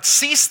God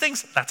sees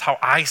things, that's how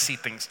I see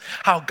things.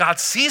 How God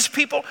sees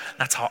people,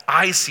 that's how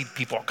I see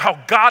people. How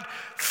God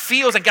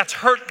feels and gets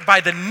hurt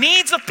by the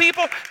needs of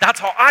people,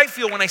 that's how I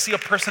feel when I see a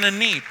person in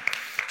need.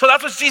 So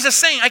that's what Jesus is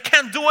saying. I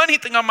can't do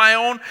anything on my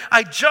own.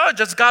 I judge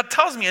as God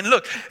tells me. And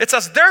look, it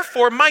says,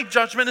 therefore my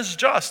judgment is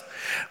just,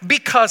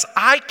 because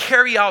I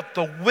carry out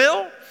the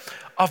will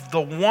of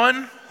the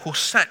one who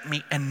sent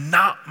me and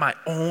not my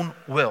own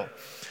will.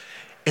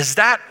 Is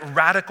that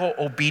radical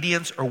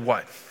obedience or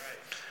what?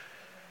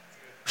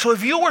 So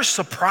if you were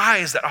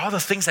surprised at all the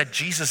things that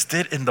Jesus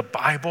did in the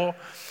Bible,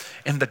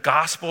 in the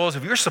Gospels,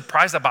 if you're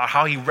surprised about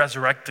how he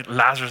resurrected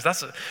Lazarus,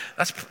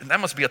 that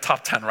must be a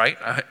top 10, right?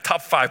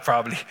 Top 5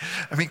 probably.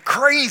 I mean,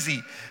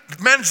 crazy.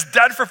 The man's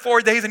dead for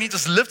 4 days and he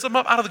just lifts him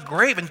up out of the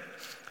grave, and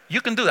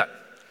you can do that.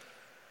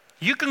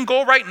 You can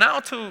go right now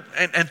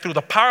and through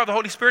the power of the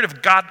Holy Spirit,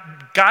 if God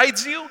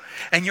guides you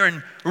and you're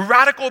in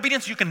radical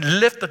obedience, you can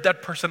lift the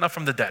dead person up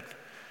from the dead.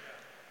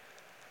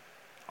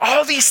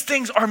 All these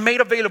things are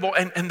made available,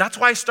 and that's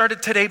why I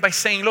started today by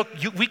saying, look,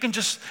 we can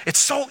just, it's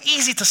so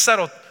easy to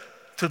settle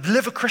to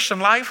live a Christian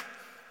life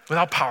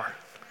without power.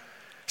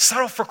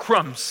 Settle for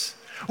crumbs.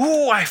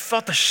 Ooh, I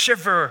felt a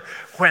shiver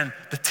when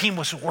the team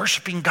was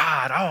worshiping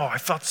God. Oh, I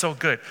felt so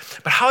good.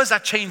 But how is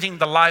that changing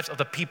the lives of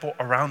the people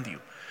around you?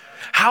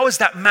 How is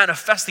that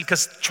manifesting?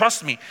 Because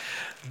trust me,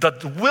 the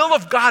will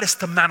of God is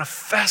to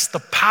manifest the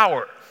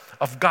power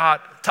of God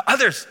to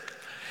others.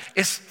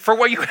 It's for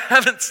what you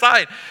have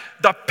inside.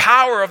 The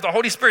power of the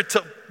Holy Spirit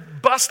to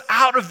bust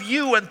out of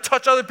you and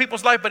touch other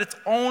people's life. But it's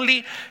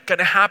only going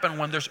to happen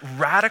when there's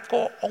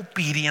radical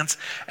obedience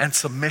and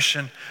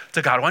submission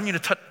to God. I want you to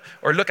touch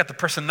or look at the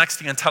person next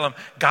to you and tell them,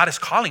 God is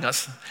calling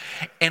us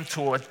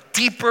into a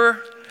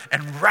deeper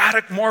and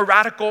more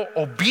radical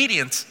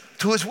obedience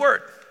to His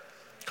word.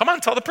 Come on,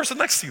 tell the person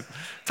next to you.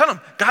 Tell them,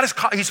 God is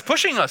He's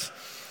pushing us.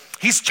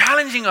 He's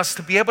challenging us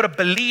to be able to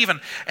believe.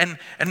 And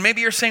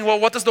maybe you're saying, well,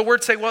 what does the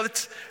word say? Well,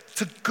 it's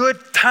a good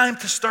time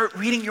to start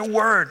reading your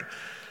word,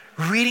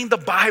 reading the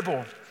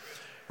Bible.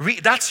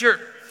 That's your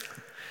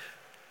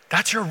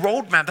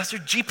roadmap. That's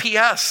your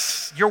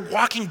GPS. You're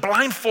walking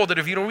blindfolded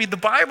if you don't read the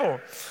Bible.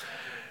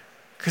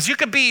 Because you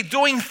could be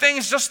doing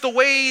things just the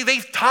way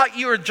they've taught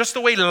you or just the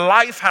way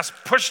life has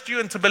pushed you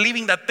into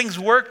believing that things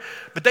work.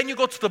 But then you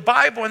go to the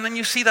Bible and then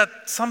you see that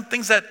some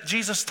things that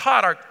Jesus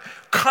taught are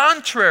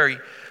contrary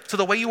to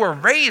the way you were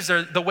raised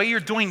or the way you're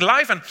doing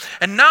life.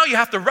 And now you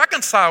have to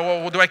reconcile,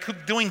 well, do I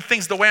keep doing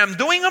things the way I'm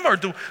doing them or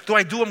do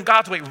I do them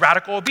God's way?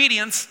 Radical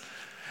obedience.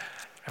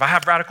 If I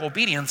have radical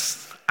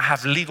obedience, I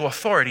have legal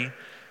authority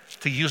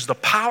to use the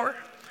power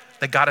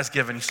that God has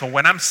given you. So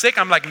when I'm sick,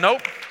 I'm like,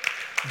 nope.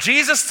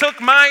 Jesus took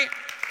my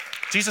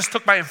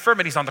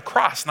infirmities on the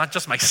cross, not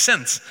just my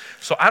sins.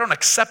 So I don't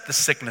accept the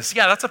sickness.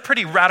 Yeah, that's a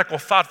pretty radical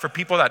thought for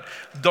people that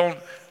don't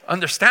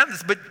understand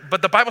this.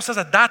 But the Bible says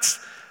that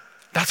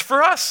that's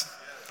for us.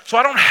 So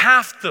I don't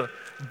have to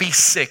be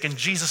sick in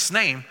Jesus'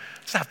 name.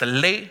 I just have to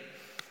lay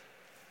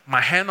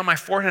my hand on my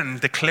forehead and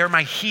declare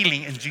my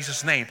healing in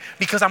Jesus' name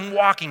because I'm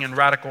walking in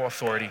radical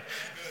authority.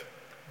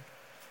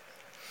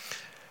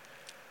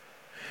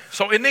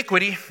 So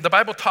iniquity, the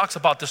Bible talks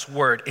about this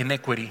word,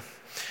 iniquity.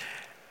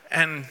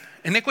 And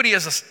iniquity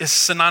is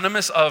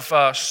synonymous of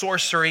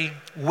sorcery,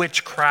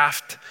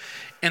 witchcraft,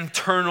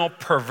 internal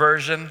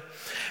perversion.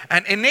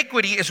 And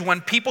iniquity is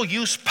when people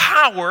use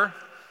power,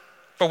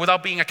 but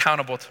without being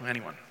accountable to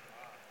anyone.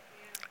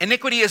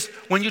 Iniquity is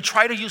when you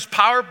try to use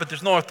power, but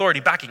there's no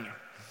authority backing you.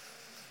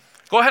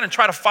 Go ahead and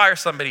try to fire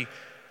somebody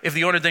if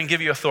the owner didn't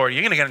give you authority.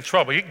 You're going to get in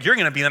trouble. You're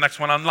going to be the next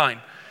one online.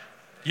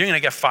 You're going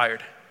to get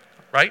fired,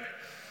 right?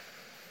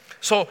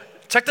 So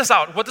check this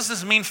out. What does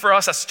this mean for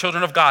us as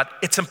children of God?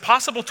 It's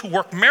impossible to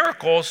work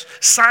miracles,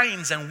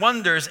 signs, and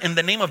wonders in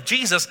the name of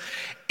Jesus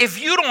if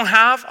you don't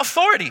have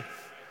authority.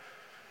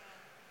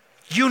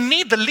 You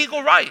need the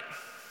legal right.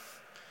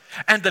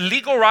 And the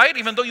legal right,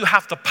 even though you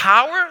have the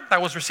power that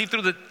was received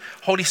through the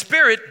Holy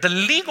Spirit, the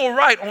legal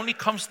right only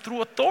comes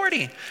through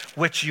authority,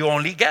 which you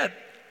only get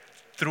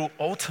through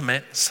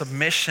ultimate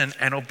submission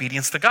and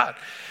obedience to God.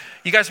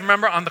 You guys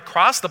remember on the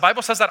cross, the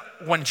Bible says that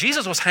when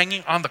Jesus was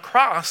hanging on the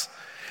cross,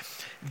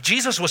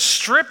 Jesus was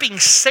stripping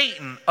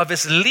Satan of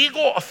his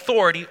legal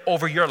authority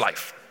over your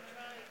life.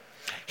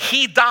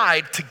 He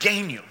died to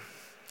gain you.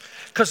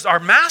 Because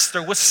our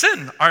master was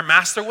sin. Our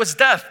master was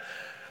death.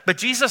 But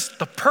Jesus,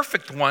 the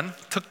perfect one,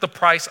 took the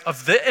price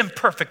of the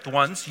imperfect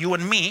ones, you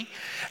and me.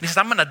 And he said,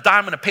 I'm going to die.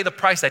 I'm going to pay the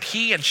price that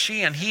he and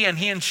she and he and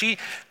he and she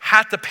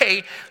had to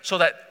pay so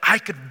that I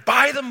could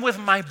buy them with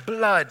my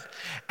blood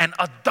and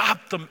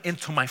adopt them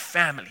into my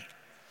family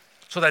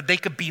so that they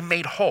could be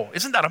made whole.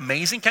 Isn't that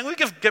amazing? Can we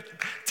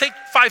take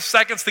 5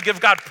 seconds to give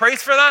God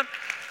praise for that?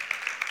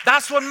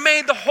 That's what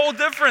made the whole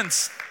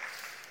difference.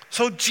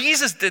 So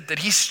Jesus did that.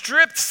 He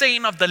stripped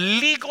Satan of the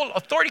legal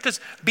authority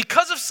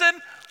because of sin,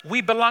 we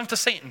belong to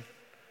Satan.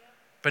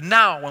 But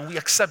now when we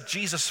accept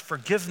Jesus'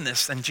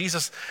 forgiveness and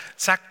Jesus'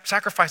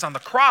 sacrifice on the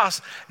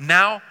cross,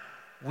 now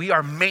we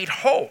are made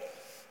whole.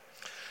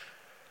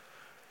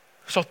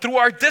 So through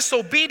our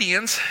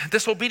disobedience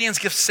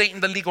gives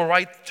Satan the legal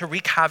right to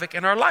wreak havoc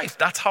in our life.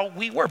 That's how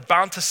we were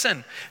bound to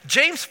sin.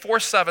 James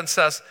 4:7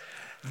 says,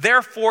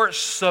 therefore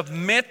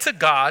submit to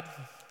God,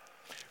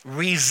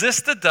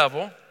 resist the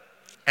devil,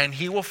 and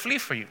he will flee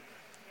for you.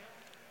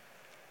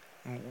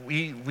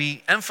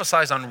 We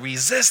emphasize on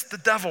resist the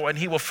devil and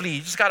he will flee.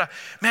 You just gotta,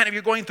 man, if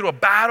you're going through a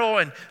battle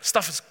and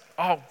stuff is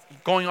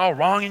going all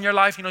wrong in your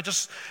life,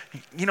 just,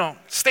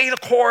 stay the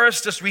course,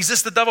 just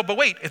resist the devil. But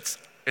wait, it's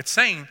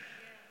saying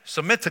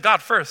submit to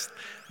God first.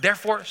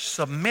 Therefore,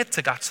 submit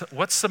to God. So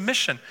what's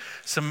submission?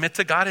 Submit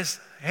to God is,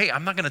 hey,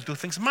 I'm not gonna do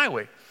things my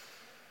way.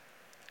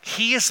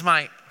 He is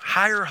my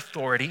higher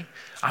authority.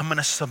 I'm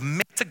gonna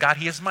submit to God.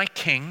 He is my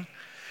king.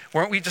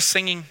 Weren't we just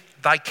singing,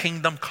 thy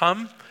kingdom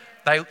come?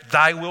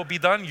 Thy will be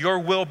done, your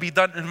will be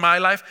done in my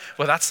life.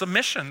 Well, that's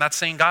submission. That's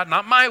saying, God,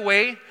 not my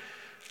way,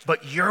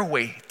 but your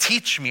way.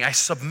 Teach me, I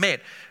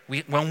submit.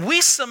 When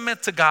we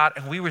submit to God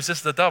and we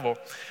resist the devil,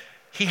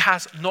 he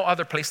has no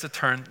other place to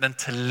turn than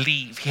to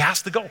leave. He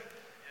has to go.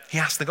 He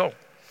has to go.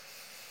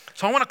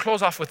 So I want to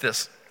close off with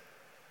this.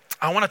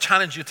 I want to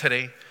challenge you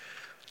today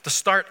to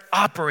start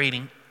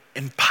operating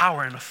in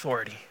power and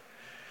authority.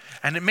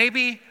 And it may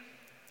be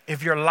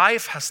if your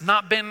life has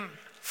not been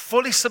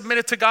fully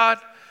submitted to God,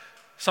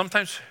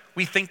 sometimes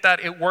we think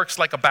that it works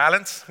like a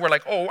balance. We're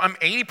like, oh, I'm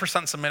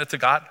 80% submitted to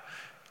God,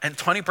 and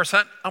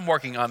 20% I'm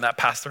working on that,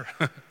 Pastor.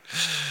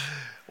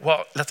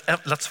 Well,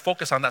 let's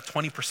focus on that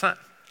 20%.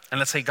 And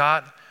let's say,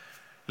 God,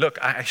 look,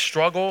 I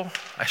struggle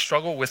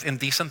with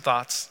indecent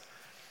thoughts.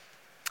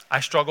 I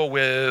struggle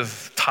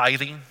with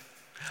tithing.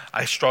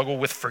 I struggle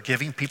with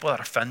forgiving people that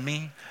offend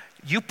me.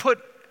 You put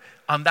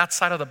on that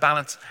side of the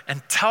balance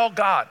and tell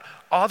God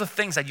all the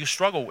things that you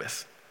struggle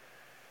with.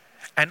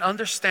 And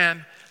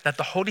understand that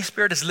the Holy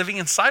Spirit is living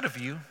inside of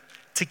you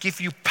to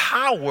give you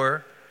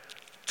power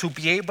to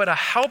be able to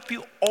help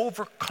you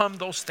overcome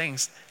those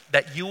things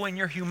that you and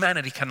your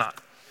humanity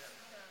cannot.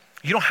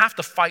 You don't have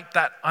to fight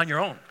that on your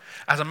own.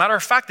 As a matter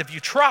of fact, if you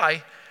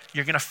try,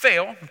 you're going to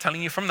fail, I'm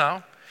telling you from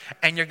now,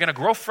 and you're going to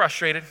grow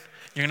frustrated.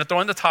 You're going to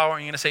throw in the towel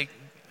and you're going to say,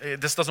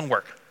 this doesn't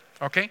work,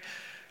 okay?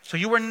 So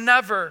you were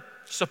never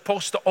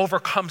supposed to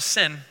overcome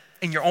sin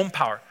in your own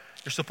power.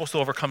 You're supposed to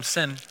overcome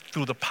sin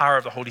through the power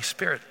of the Holy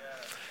Spirit.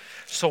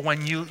 So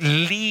when you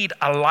lead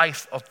a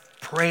life of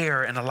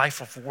prayer and a life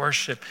of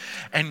worship,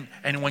 and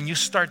when you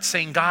start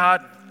saying,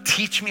 God,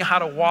 teach me how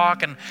to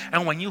walk,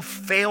 and when you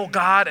fail,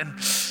 God, and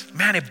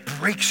man, it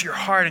breaks your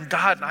heart, and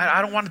God,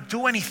 I don't want to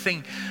do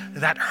anything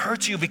that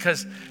hurts you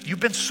because you've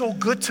been so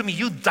good to me.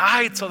 You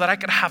died so that I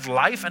could have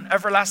life and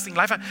everlasting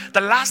life.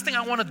 The last thing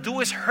I want to do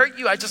is hurt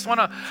you. I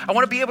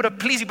want to be able to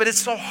please you, but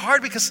it's so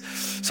hard because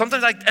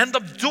sometimes I end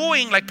up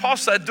doing, like Paul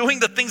said, doing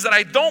the things that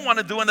I don't want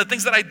to do, and the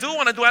things that I do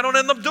want to do, I don't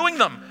end up doing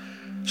them.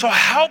 So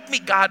help me,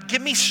 God,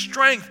 give me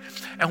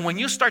strength. And when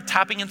you start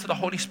tapping into the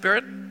Holy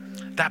Spirit,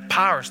 that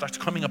power starts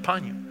coming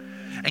upon you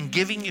and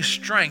giving you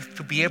strength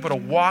to be able to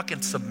walk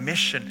in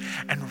submission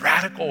and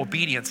radical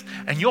obedience.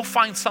 And you'll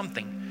find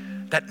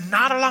something that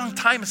not a long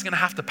time is going to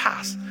have to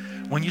pass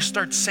when you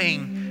start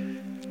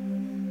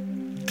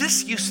saying,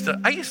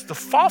 I used to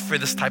fall for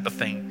this type of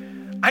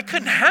thing. I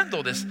couldn't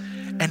handle this.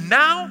 And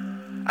now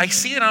I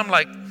see it and I'm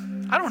like,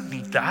 I don't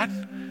need that.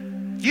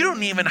 You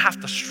don't even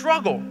have to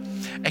struggle.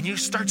 And you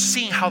start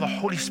seeing how the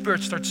Holy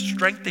Spirit starts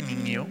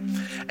strengthening you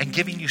and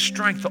giving you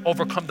strength to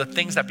overcome the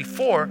things that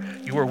before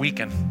you were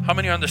weakened. How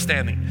many are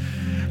understanding?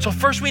 So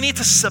first we need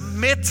to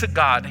submit to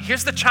God.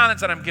 Here's the challenge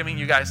that I'm giving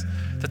you guys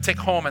to take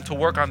home and to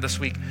work on this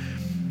week.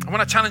 I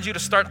want to challenge you to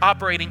start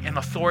operating in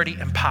authority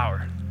and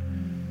power.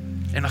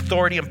 In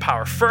authority and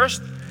power.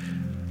 First,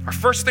 our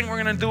first thing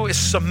we're going to do is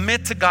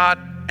submit to God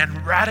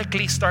and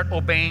radically start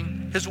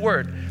obeying His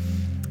word.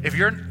 If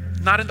you're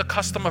not in the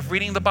custom of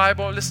reading the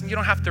Bible, listen, you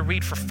don't have to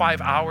read for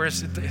 5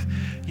 hours.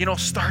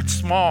 Start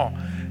small.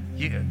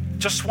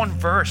 Just one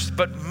verse,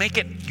 but make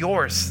it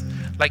yours.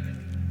 Like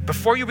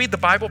before you read the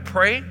Bible,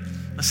 pray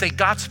and say,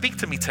 God, speak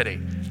to me today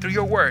through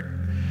your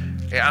word.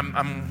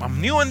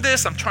 I'm new in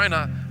this. I'm trying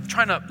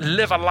to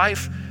live a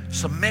life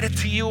submitted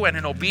to you and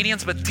in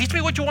obedience, but teach me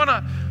what you want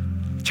to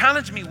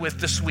challenge me with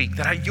this week,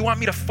 that you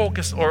want me to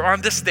focus or on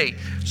this day.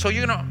 So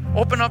you're going to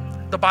open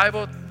up the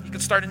Bible. You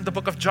can start in the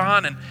book of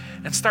John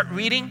and start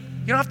reading.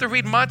 You don't have to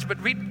read much, but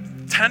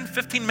read 10,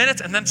 15 minutes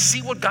and then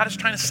see what God is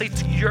trying to say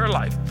to your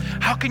life.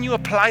 How can you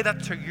apply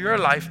that to your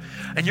life?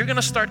 And you're going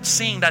to start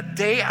seeing that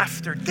day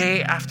after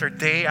day after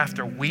day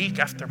after week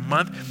after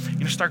month, you're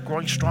going to start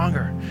growing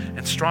stronger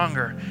and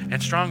stronger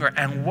and stronger.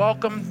 And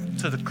welcome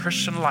to the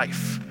Christian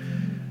life.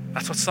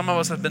 That's what some of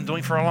us have been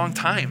doing for a long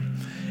time.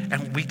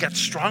 And we get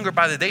stronger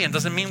by the day. And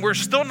doesn't mean we're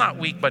still not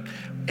weak, but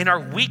in our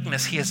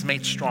weakness, He has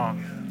made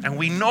strong. And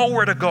we know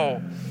where to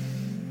go.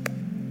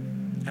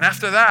 And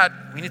after that,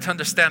 we need to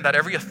understand that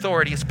every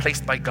authority is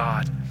placed by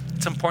God.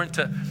 It's important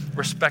to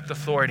respect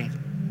authority.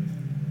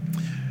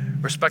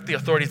 Respect the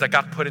authorities that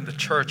God put in the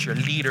church, your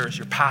leaders,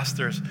 your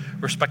pastors.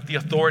 Respect the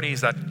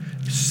authorities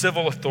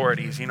civil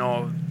authorities,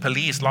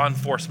 police, law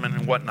enforcement,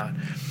 and whatnot.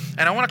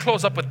 And I want to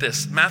close up with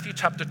this. Matthew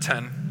chapter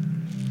 10,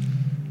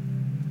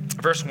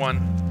 verse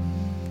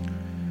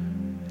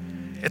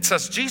 1. It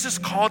says, Jesus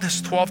called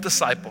His 12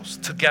 disciples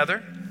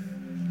together,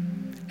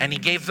 and He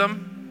gave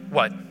them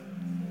what?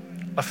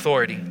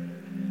 Authority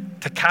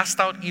to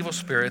cast out evil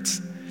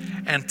spirits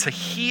and to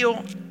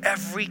heal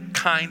every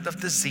kind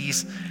of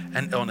disease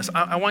and illness.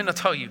 I want to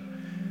tell you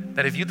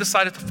that if you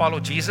decided to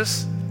follow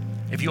Jesus,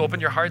 if you open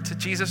your heart to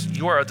Jesus,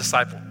 you are a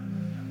disciple.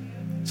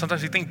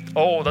 Sometimes we think,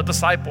 the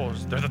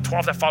disciples, they're the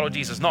 12 that follow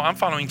Jesus. No, I'm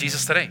following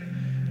Jesus today.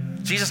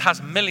 Jesus has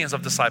millions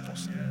of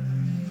disciples.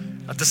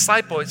 A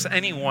disciple is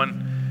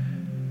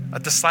anyone. A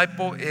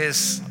disciple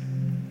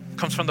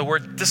comes from the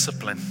word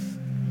discipline.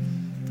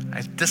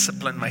 I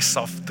discipline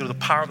myself through the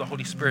power of the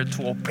Holy Spirit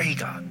to obey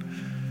God.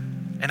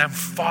 And I'm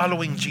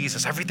following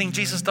Jesus. Everything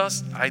Jesus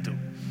does, I do.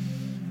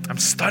 I'm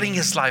studying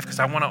His life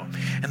because I want to.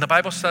 And the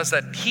Bible says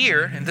that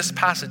here in this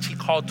passage, He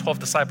called 12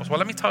 disciples. Well,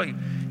 let me tell you,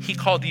 He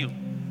called you.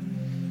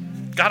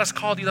 God has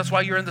called you. That's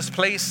why you're in this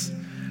place.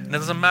 And it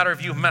doesn't matter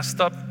if you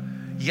messed up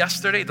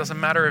yesterday. It doesn't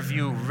matter if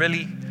you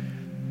really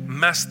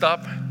messed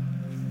up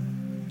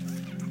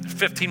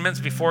 15 minutes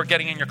before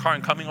getting in your car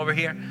and coming over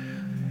here.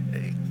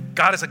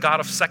 God is a God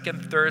of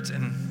second, thirds,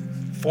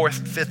 and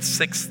fourth, fifth,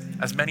 sixth,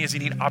 as many as you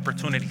need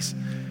opportunities.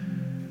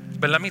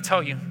 But let me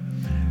tell you,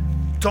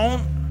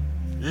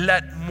 don't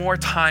let more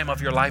time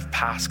of your life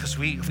pass, because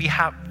we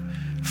have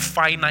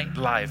finite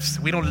lives.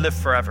 We don't live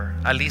forever,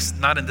 at least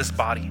not in this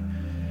body.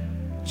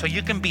 So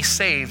you can be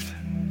saved,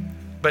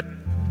 but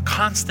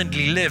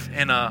constantly live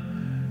in a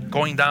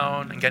going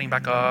down and getting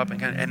back up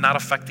and not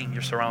affecting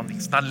your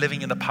surroundings, not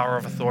living in the power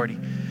of authority.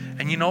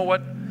 And you know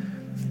what?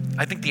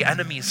 I think the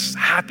enemy is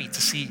happy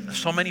to see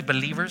so many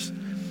believers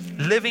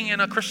living in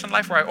a Christian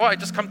life where I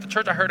just come to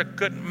church, I heard a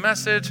good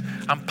message,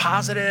 I'm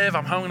positive,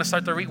 I'm going to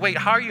start to read. Wait,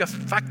 how are you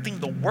affecting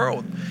the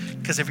world?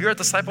 Because if you're a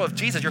disciple of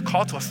Jesus, you're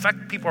called to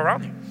affect people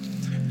around you,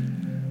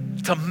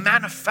 to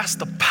manifest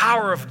the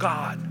power of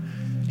God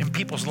in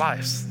people's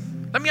lives.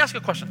 Let me ask you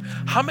a question.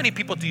 How many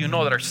people do you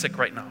know that are sick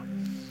right now?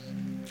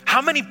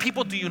 How many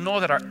people do you know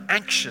that are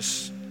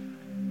anxious,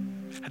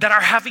 that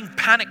are having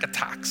panic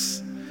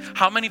attacks?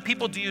 How many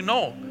people do you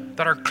know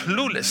that are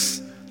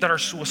clueless, that are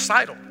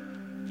suicidal?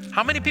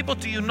 How many people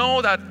do you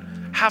know that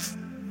have,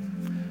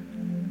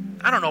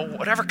 I don't know,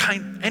 whatever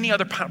kind, any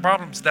other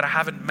problems that I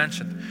haven't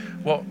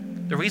mentioned? Well,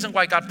 the reason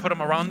why God put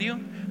them around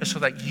you is so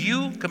that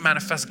you can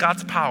manifest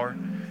God's power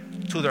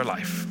to their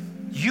life.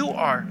 You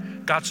are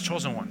God's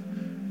chosen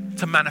one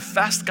to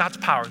manifest God's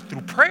power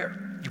through prayer.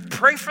 You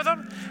pray for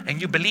them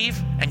and you believe,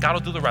 and God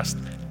will do the rest.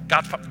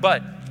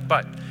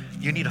 But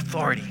you need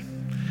authority.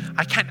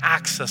 I can't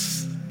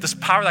access this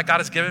power that God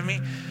has given me.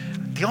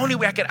 The only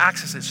way I can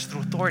access it is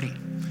through authority.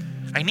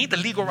 I need the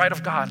legal right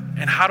of God.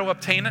 And how to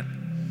obtain it?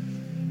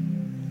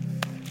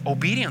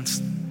 Obedience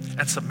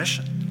and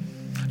submission.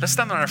 Let's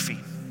stand on our feet.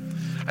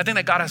 I think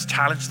that God has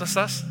challenged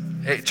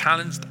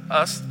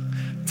us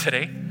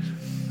today.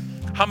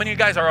 How many of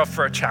you guys are up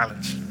for a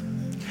challenge?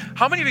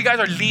 How many of you guys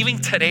are leaving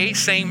today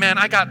saying, man,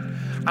 I'm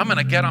going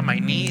to get on my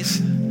knees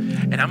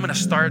and I'm going to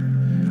start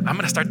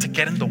to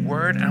get in the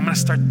word, and I'm going to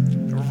start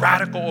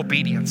radical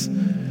obedience.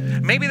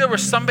 Maybe there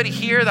was somebody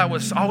here that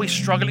was always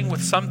struggling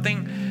with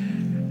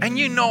something, and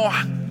you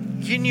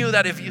knew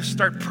that if you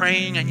start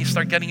praying and you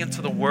start getting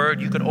into the word,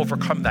 you could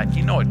overcome that.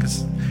 You know it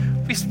because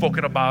we've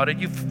spoken about it.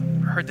 You've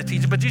heard the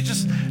teaching, but you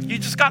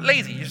just got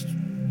lazy.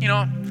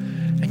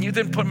 And you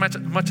didn't put much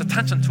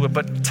attention to it.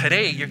 But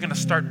today you're going to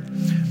start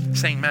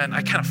saying, man,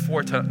 I can't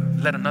afford to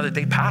let another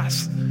day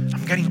pass.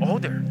 I'm getting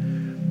older.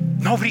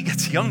 Nobody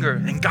gets younger,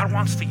 and God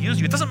wants to use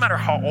you. It doesn't matter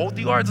how old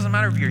you are. It doesn't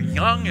matter if you're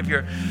young,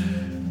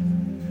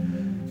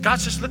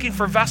 God's just looking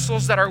for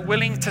vessels that are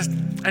willing to.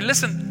 And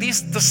listen,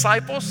 these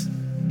disciples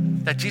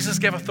that Jesus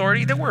gave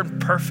authority, they weren't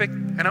perfect.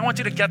 And I want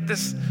you to get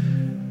this.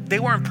 They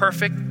weren't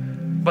perfect,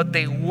 but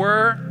they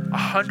were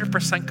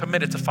 100%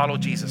 committed to follow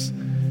Jesus.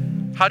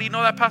 How do you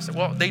know that, Pastor?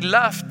 Well, they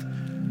left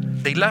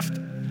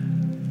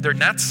their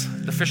nets,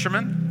 the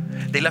fishermen.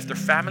 They left their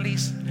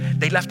families.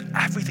 They left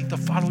everything to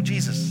follow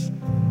Jesus.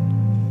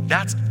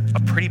 That's a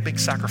pretty big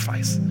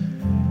sacrifice.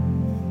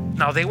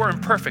 Now, they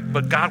weren't perfect,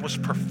 but God was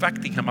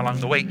perfecting him along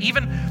the way.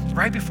 Even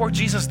right before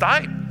Jesus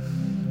died,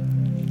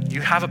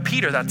 you have a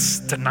Peter that's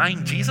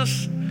denying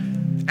Jesus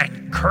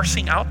and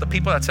cursing out the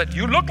people that said,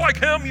 you look like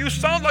him, you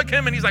sound like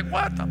him. And he's like,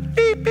 what?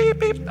 Beep, beep,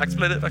 beep.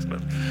 Expletive.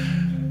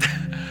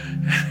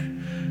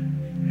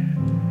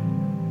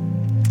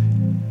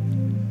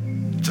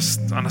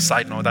 Just on a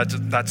side note,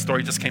 that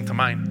story just came to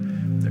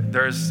mind.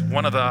 There's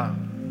one of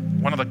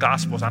the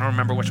Gospels, I don't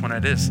remember which one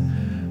it is,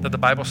 that the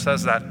Bible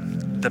says that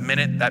the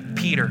minute that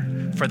Peter,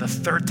 for the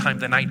third time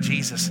denied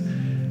Jesus,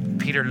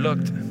 Peter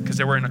looked, because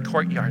they were in a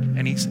courtyard,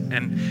 and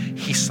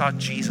he saw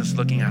Jesus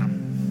looking at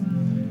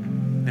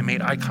him. They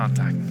made eye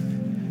contact.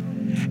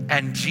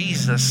 And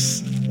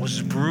Jesus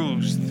was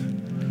bruised.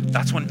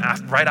 That's when,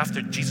 right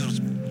after Jesus was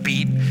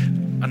beat,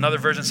 another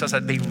version says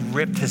that they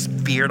ripped his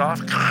beard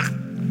off.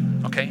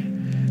 Okay?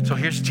 So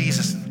here's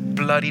Jesus,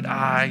 bloodied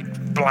eye,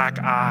 black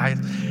eyes.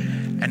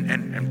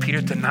 And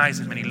Peter denies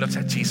him, and he looks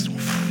at Jesus.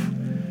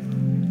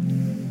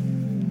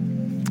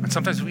 And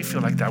sometimes we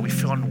feel like that. We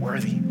feel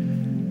unworthy.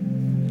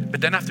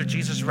 But then after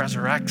Jesus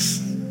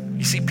resurrects,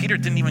 you see, Peter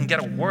didn't even get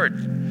a word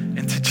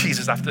into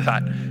Jesus after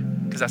that.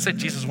 Because that's it.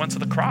 Jesus went to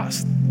the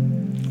cross,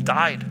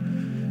 died,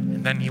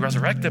 and then he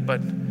resurrected.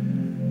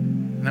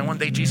 And then one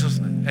day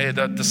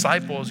the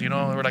disciples, they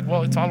were like,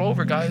 well, it's all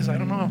over, guys. I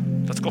don't know.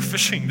 Let's go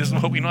fishing. This is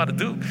what we know how to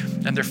do.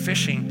 And they're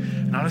fishing.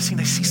 And all of a sudden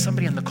they see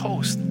somebody on the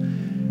coast.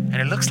 And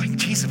it looks like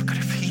Jesus. But could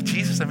it be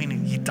Jesus? I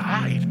mean, he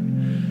died.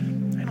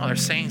 I know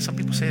some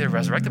people say they're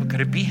resurrected, but could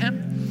it be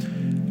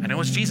him? And it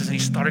was Jesus. And he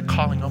started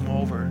calling him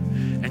over.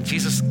 And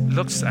Jesus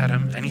looks at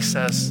him and he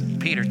says,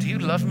 Peter, do you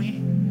love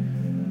me?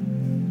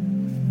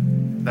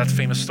 That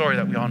famous story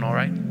that we all know,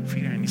 right?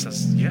 Peter, and he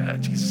says, yeah,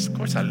 Jesus, of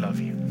course I love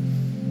you.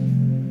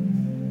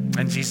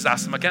 And Jesus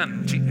asked him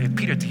again,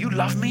 Peter, do you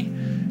love me?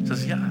 He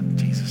says, yeah,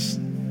 Jesus,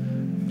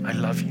 I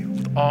love you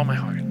with all my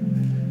heart.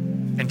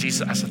 And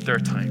Jesus asked a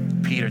third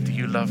time, Peter, do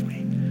you love me?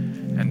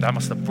 And that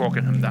must have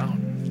broken him down.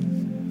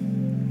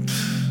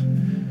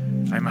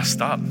 I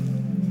messed up.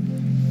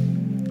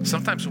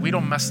 Sometimes we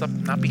don't mess up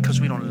not because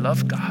we don't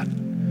love God.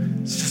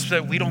 It's just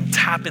that we don't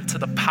tap into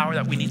the power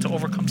that we need to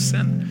overcome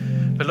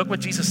sin. But look what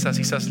Jesus says.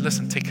 He says,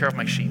 listen, take care of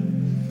my sheep.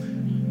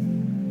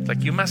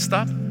 Like, you messed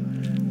up,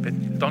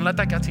 but don't let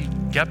that get to you.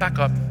 Get back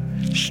up,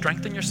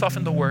 strengthen yourself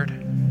in the word,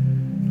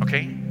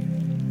 Okay?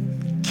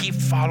 Keep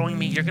following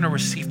me. You're going to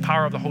receive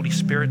power of the Holy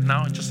Spirit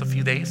now in just a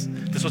few days.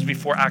 This was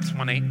before Acts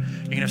 1:8.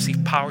 You're going to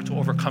receive power to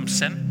overcome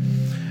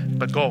sin.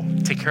 But go,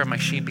 take care of my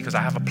sheep because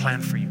I have a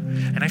plan for you.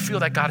 And I feel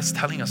that God is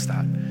telling us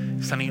that.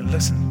 He's telling you,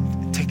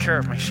 listen, take care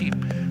of my sheep.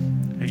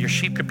 Your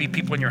sheep could be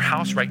people in your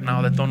house right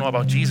now that don't know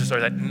about Jesus or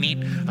that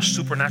need a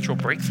supernatural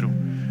breakthrough.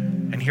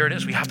 And here it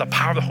is. We have the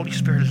power of the Holy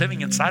Spirit living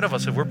inside of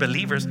us if we're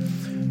believers.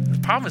 The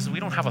problem is we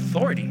don't have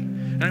authority.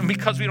 And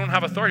because we don't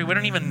have authority, we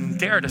don't even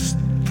dare to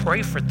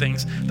pray for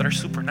things that are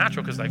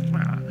supernatural because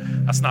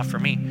that's not for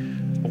me.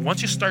 But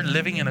once you start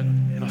living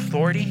in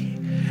authority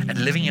and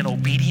living in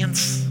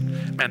obedience,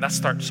 man, that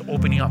starts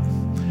opening up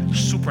the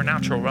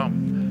supernatural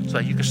realm so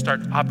that you can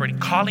start operating,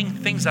 calling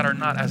things that are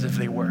not as if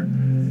they were.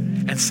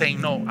 And saying,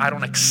 no, I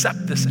don't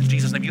accept this in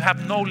Jesus' name. You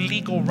have no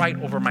legal right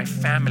over my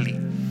family.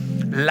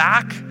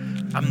 Lack,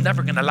 I'm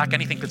never going to lack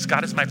anything because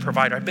God is my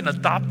provider. I've been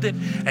adopted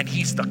and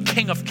He's the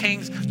King of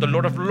Kings, the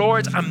Lord of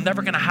Lords. I'm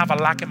never going to have a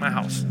lack in my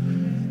house.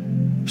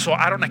 So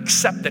I don't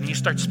accept it. And you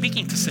start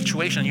speaking to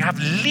situations. You have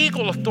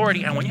legal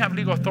authority. And when you have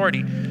legal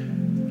authority,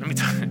 let me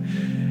tell you,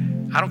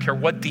 I don't care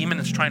what demon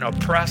is trying to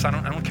oppress. I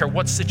don't care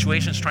what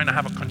situation is trying to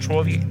have a control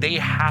of you. They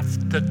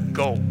have to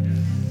go.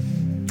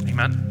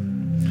 Amen.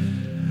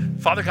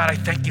 Father God, I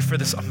thank you for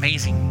this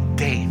amazing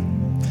day.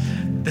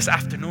 This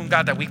afternoon,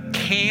 God, that we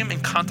came in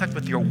contact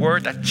with your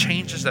word that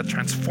changes, that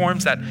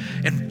transforms, that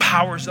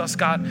empowers us,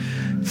 God.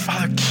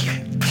 Father,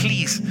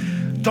 please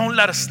don't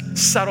let us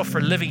settle for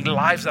living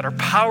lives that are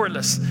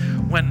powerless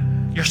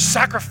when your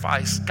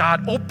sacrifice,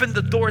 God, opened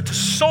the door to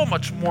so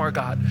much more,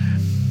 God.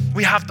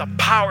 We have the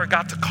power,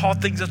 God, to call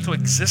things into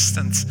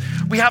existence.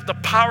 We have the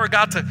power,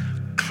 God, to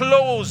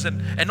close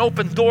and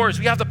open doors.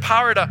 We have the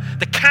power to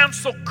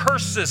cancel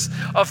curses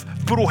of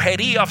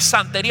brujeria, of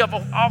santeria,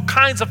 of all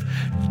kinds of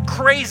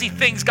crazy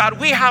things, God.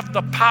 We have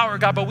the power,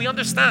 God, but we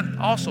understand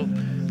also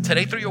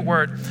today through your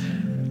word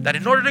that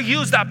in order to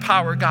use that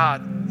power,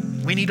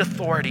 God, we need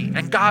authority.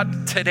 And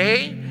God,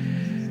 today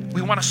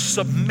we want to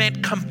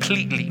submit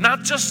completely,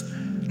 not just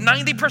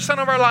 90%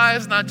 of our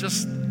lives, not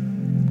just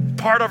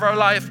part of our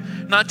life,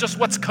 not just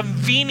what's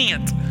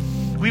convenient.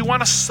 We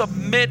want to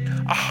submit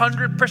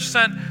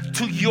 100%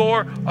 to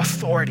your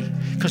authority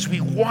because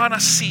we want to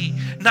see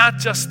not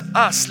just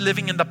us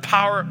living in the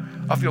power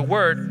of your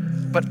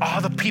word, but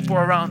all the people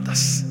around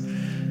us.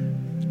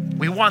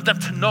 We want them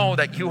to know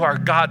that you are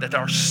God, that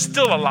are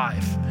still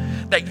alive,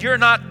 that you're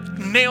not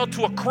nailed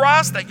to a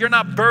cross, that you're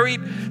not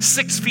buried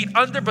 6 feet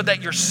under, but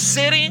that you're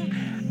sitting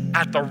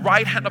at the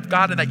right hand of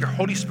God and that your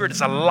Holy Spirit is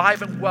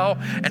alive and well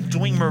and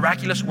doing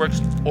miraculous works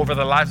over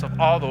the lives of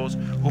all those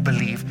who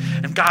believe.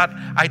 And God,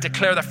 I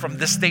declare that from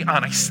this day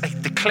on, I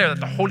declare that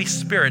the Holy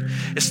Spirit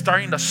is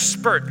starting to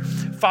spurt,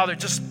 Father,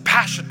 just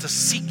passion to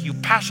seek you,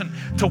 passion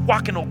to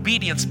walk in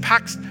obedience,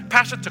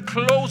 passion to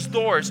close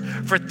doors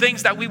for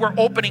things that we were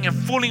opening and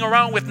fooling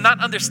around with,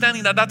 not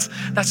understanding that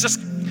that's just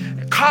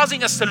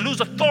causing us to lose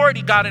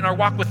authority, God, in our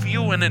walk with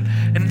you and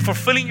in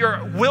fulfilling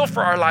your will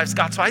for our lives,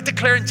 God. So I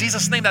declare in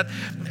Jesus' name that,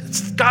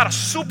 God, a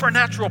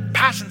supernatural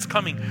passion's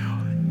coming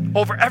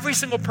over every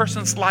single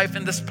person's life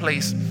in this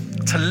place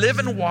to live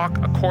and walk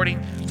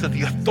according to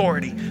the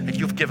authority that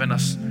you've given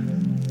us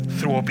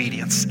through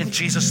obedience. In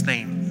Jesus'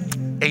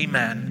 name,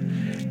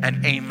 amen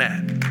and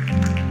amen.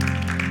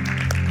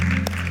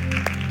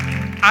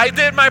 I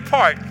did my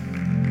part.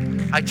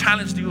 I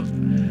challenged you,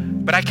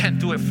 but I can't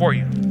do it for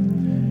you.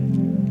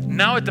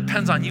 Now it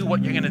depends on you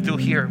what you're going to do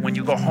here when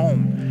you go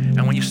home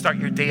and when you start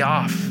your day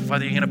off,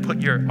 whether you're going to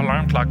put your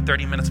alarm clock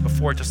 30 minutes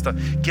before just to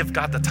give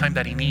God the time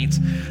that he needs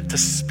to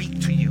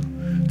speak to you,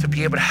 to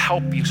be able to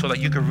help you so that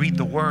you can read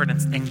the word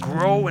and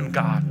grow in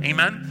God.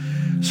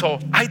 Amen? So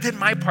I did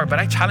my part, but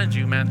I challenge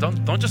you, man.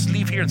 Don't just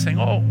leave here and saying,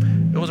 oh,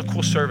 it was a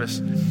cool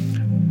service.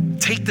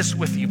 Take this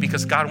with you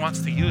because God wants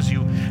to use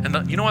you.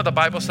 And you know what the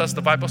Bible says?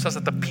 The Bible says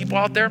that the people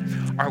out there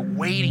are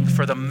waiting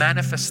for the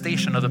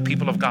manifestation of the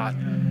people of God.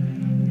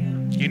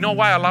 You know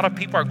why a lot of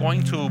people are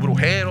going to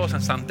brujeros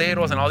and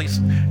santeros and all these?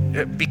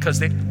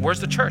 Because where's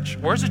the church?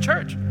 Where's the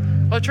church?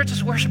 Well, the church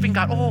is worshiping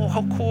God. Oh,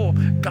 how cool.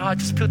 God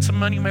just put some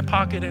money in my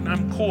pocket and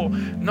I'm cool.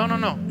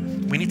 No.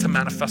 We need to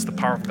manifest the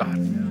power of God.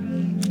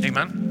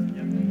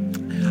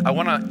 Amen? I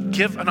want to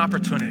give an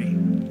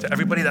opportunity to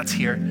everybody that's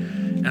here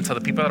and to the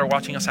people that are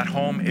watching us at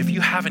home. If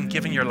you haven't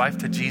given your life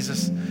to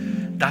Jesus,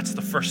 that's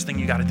the first thing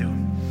you got to do.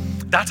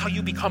 That's how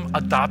you become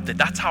adopted.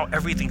 That's how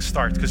everything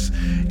starts. Because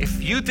if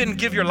you didn't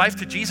give your life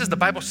to Jesus, the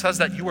Bible says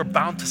that you were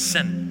bound to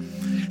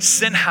sin.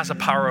 Sin has a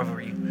power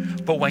over you.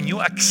 But when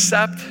you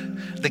accept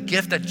the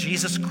gift that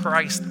Jesus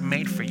Christ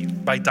made for you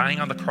by dying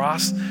on the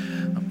cross,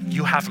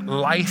 you have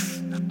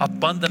life,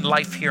 abundant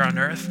life here on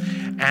earth,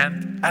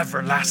 and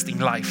everlasting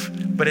life.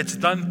 But it's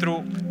done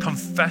through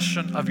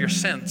confession of your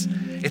sins.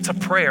 It's a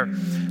prayer.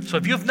 So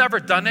if you've never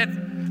done it,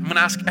 I'm going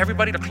to ask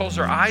everybody to close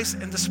their eyes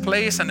in this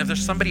place. And if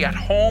there's somebody at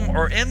home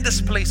or in this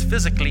place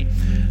physically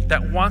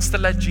that wants to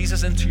let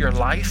Jesus into your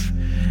life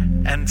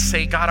and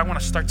say, God, I want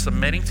to start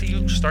submitting to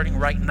you starting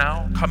right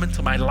now. Come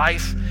into my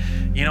life,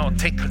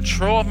 take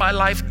control of my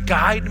life,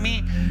 guide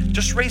me.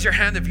 Just raise your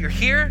hand if you're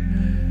here.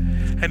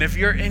 And if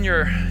you're in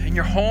your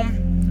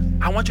home,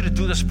 I want you to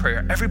do this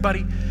prayer.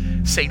 Everybody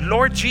say,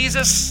 Lord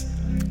Jesus,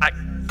 I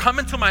come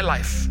into my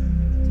life.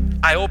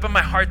 I open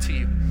my heart to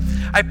you.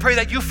 I pray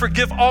that you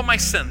forgive all my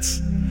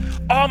sins,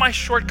 all my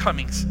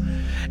shortcomings,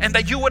 and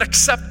that you would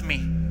accept me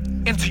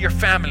into your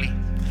family.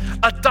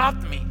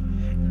 Adopt me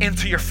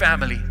into your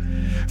family.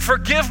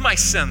 Forgive my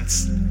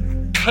sins.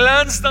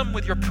 Cleanse them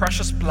with your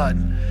precious blood.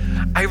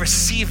 I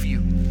receive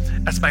you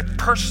as my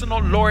personal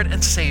Lord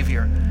and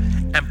Savior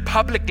and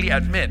publicly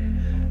admit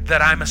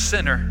that I'm a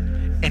sinner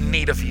in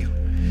need of you.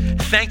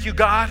 Thank you,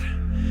 God.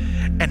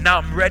 And now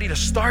I'm ready to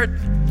start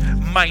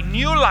my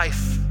new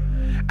life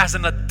as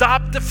an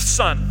adoptive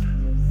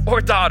son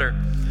or daughter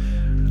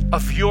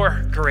of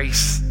your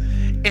grace.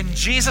 In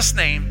Jesus'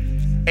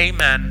 name,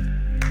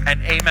 amen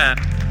and amen.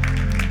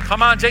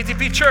 Come on,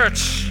 JTP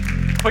Church.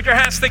 Put your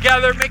hands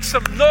together. Make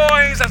some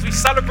noise as we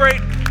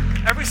celebrate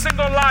every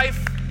single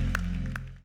life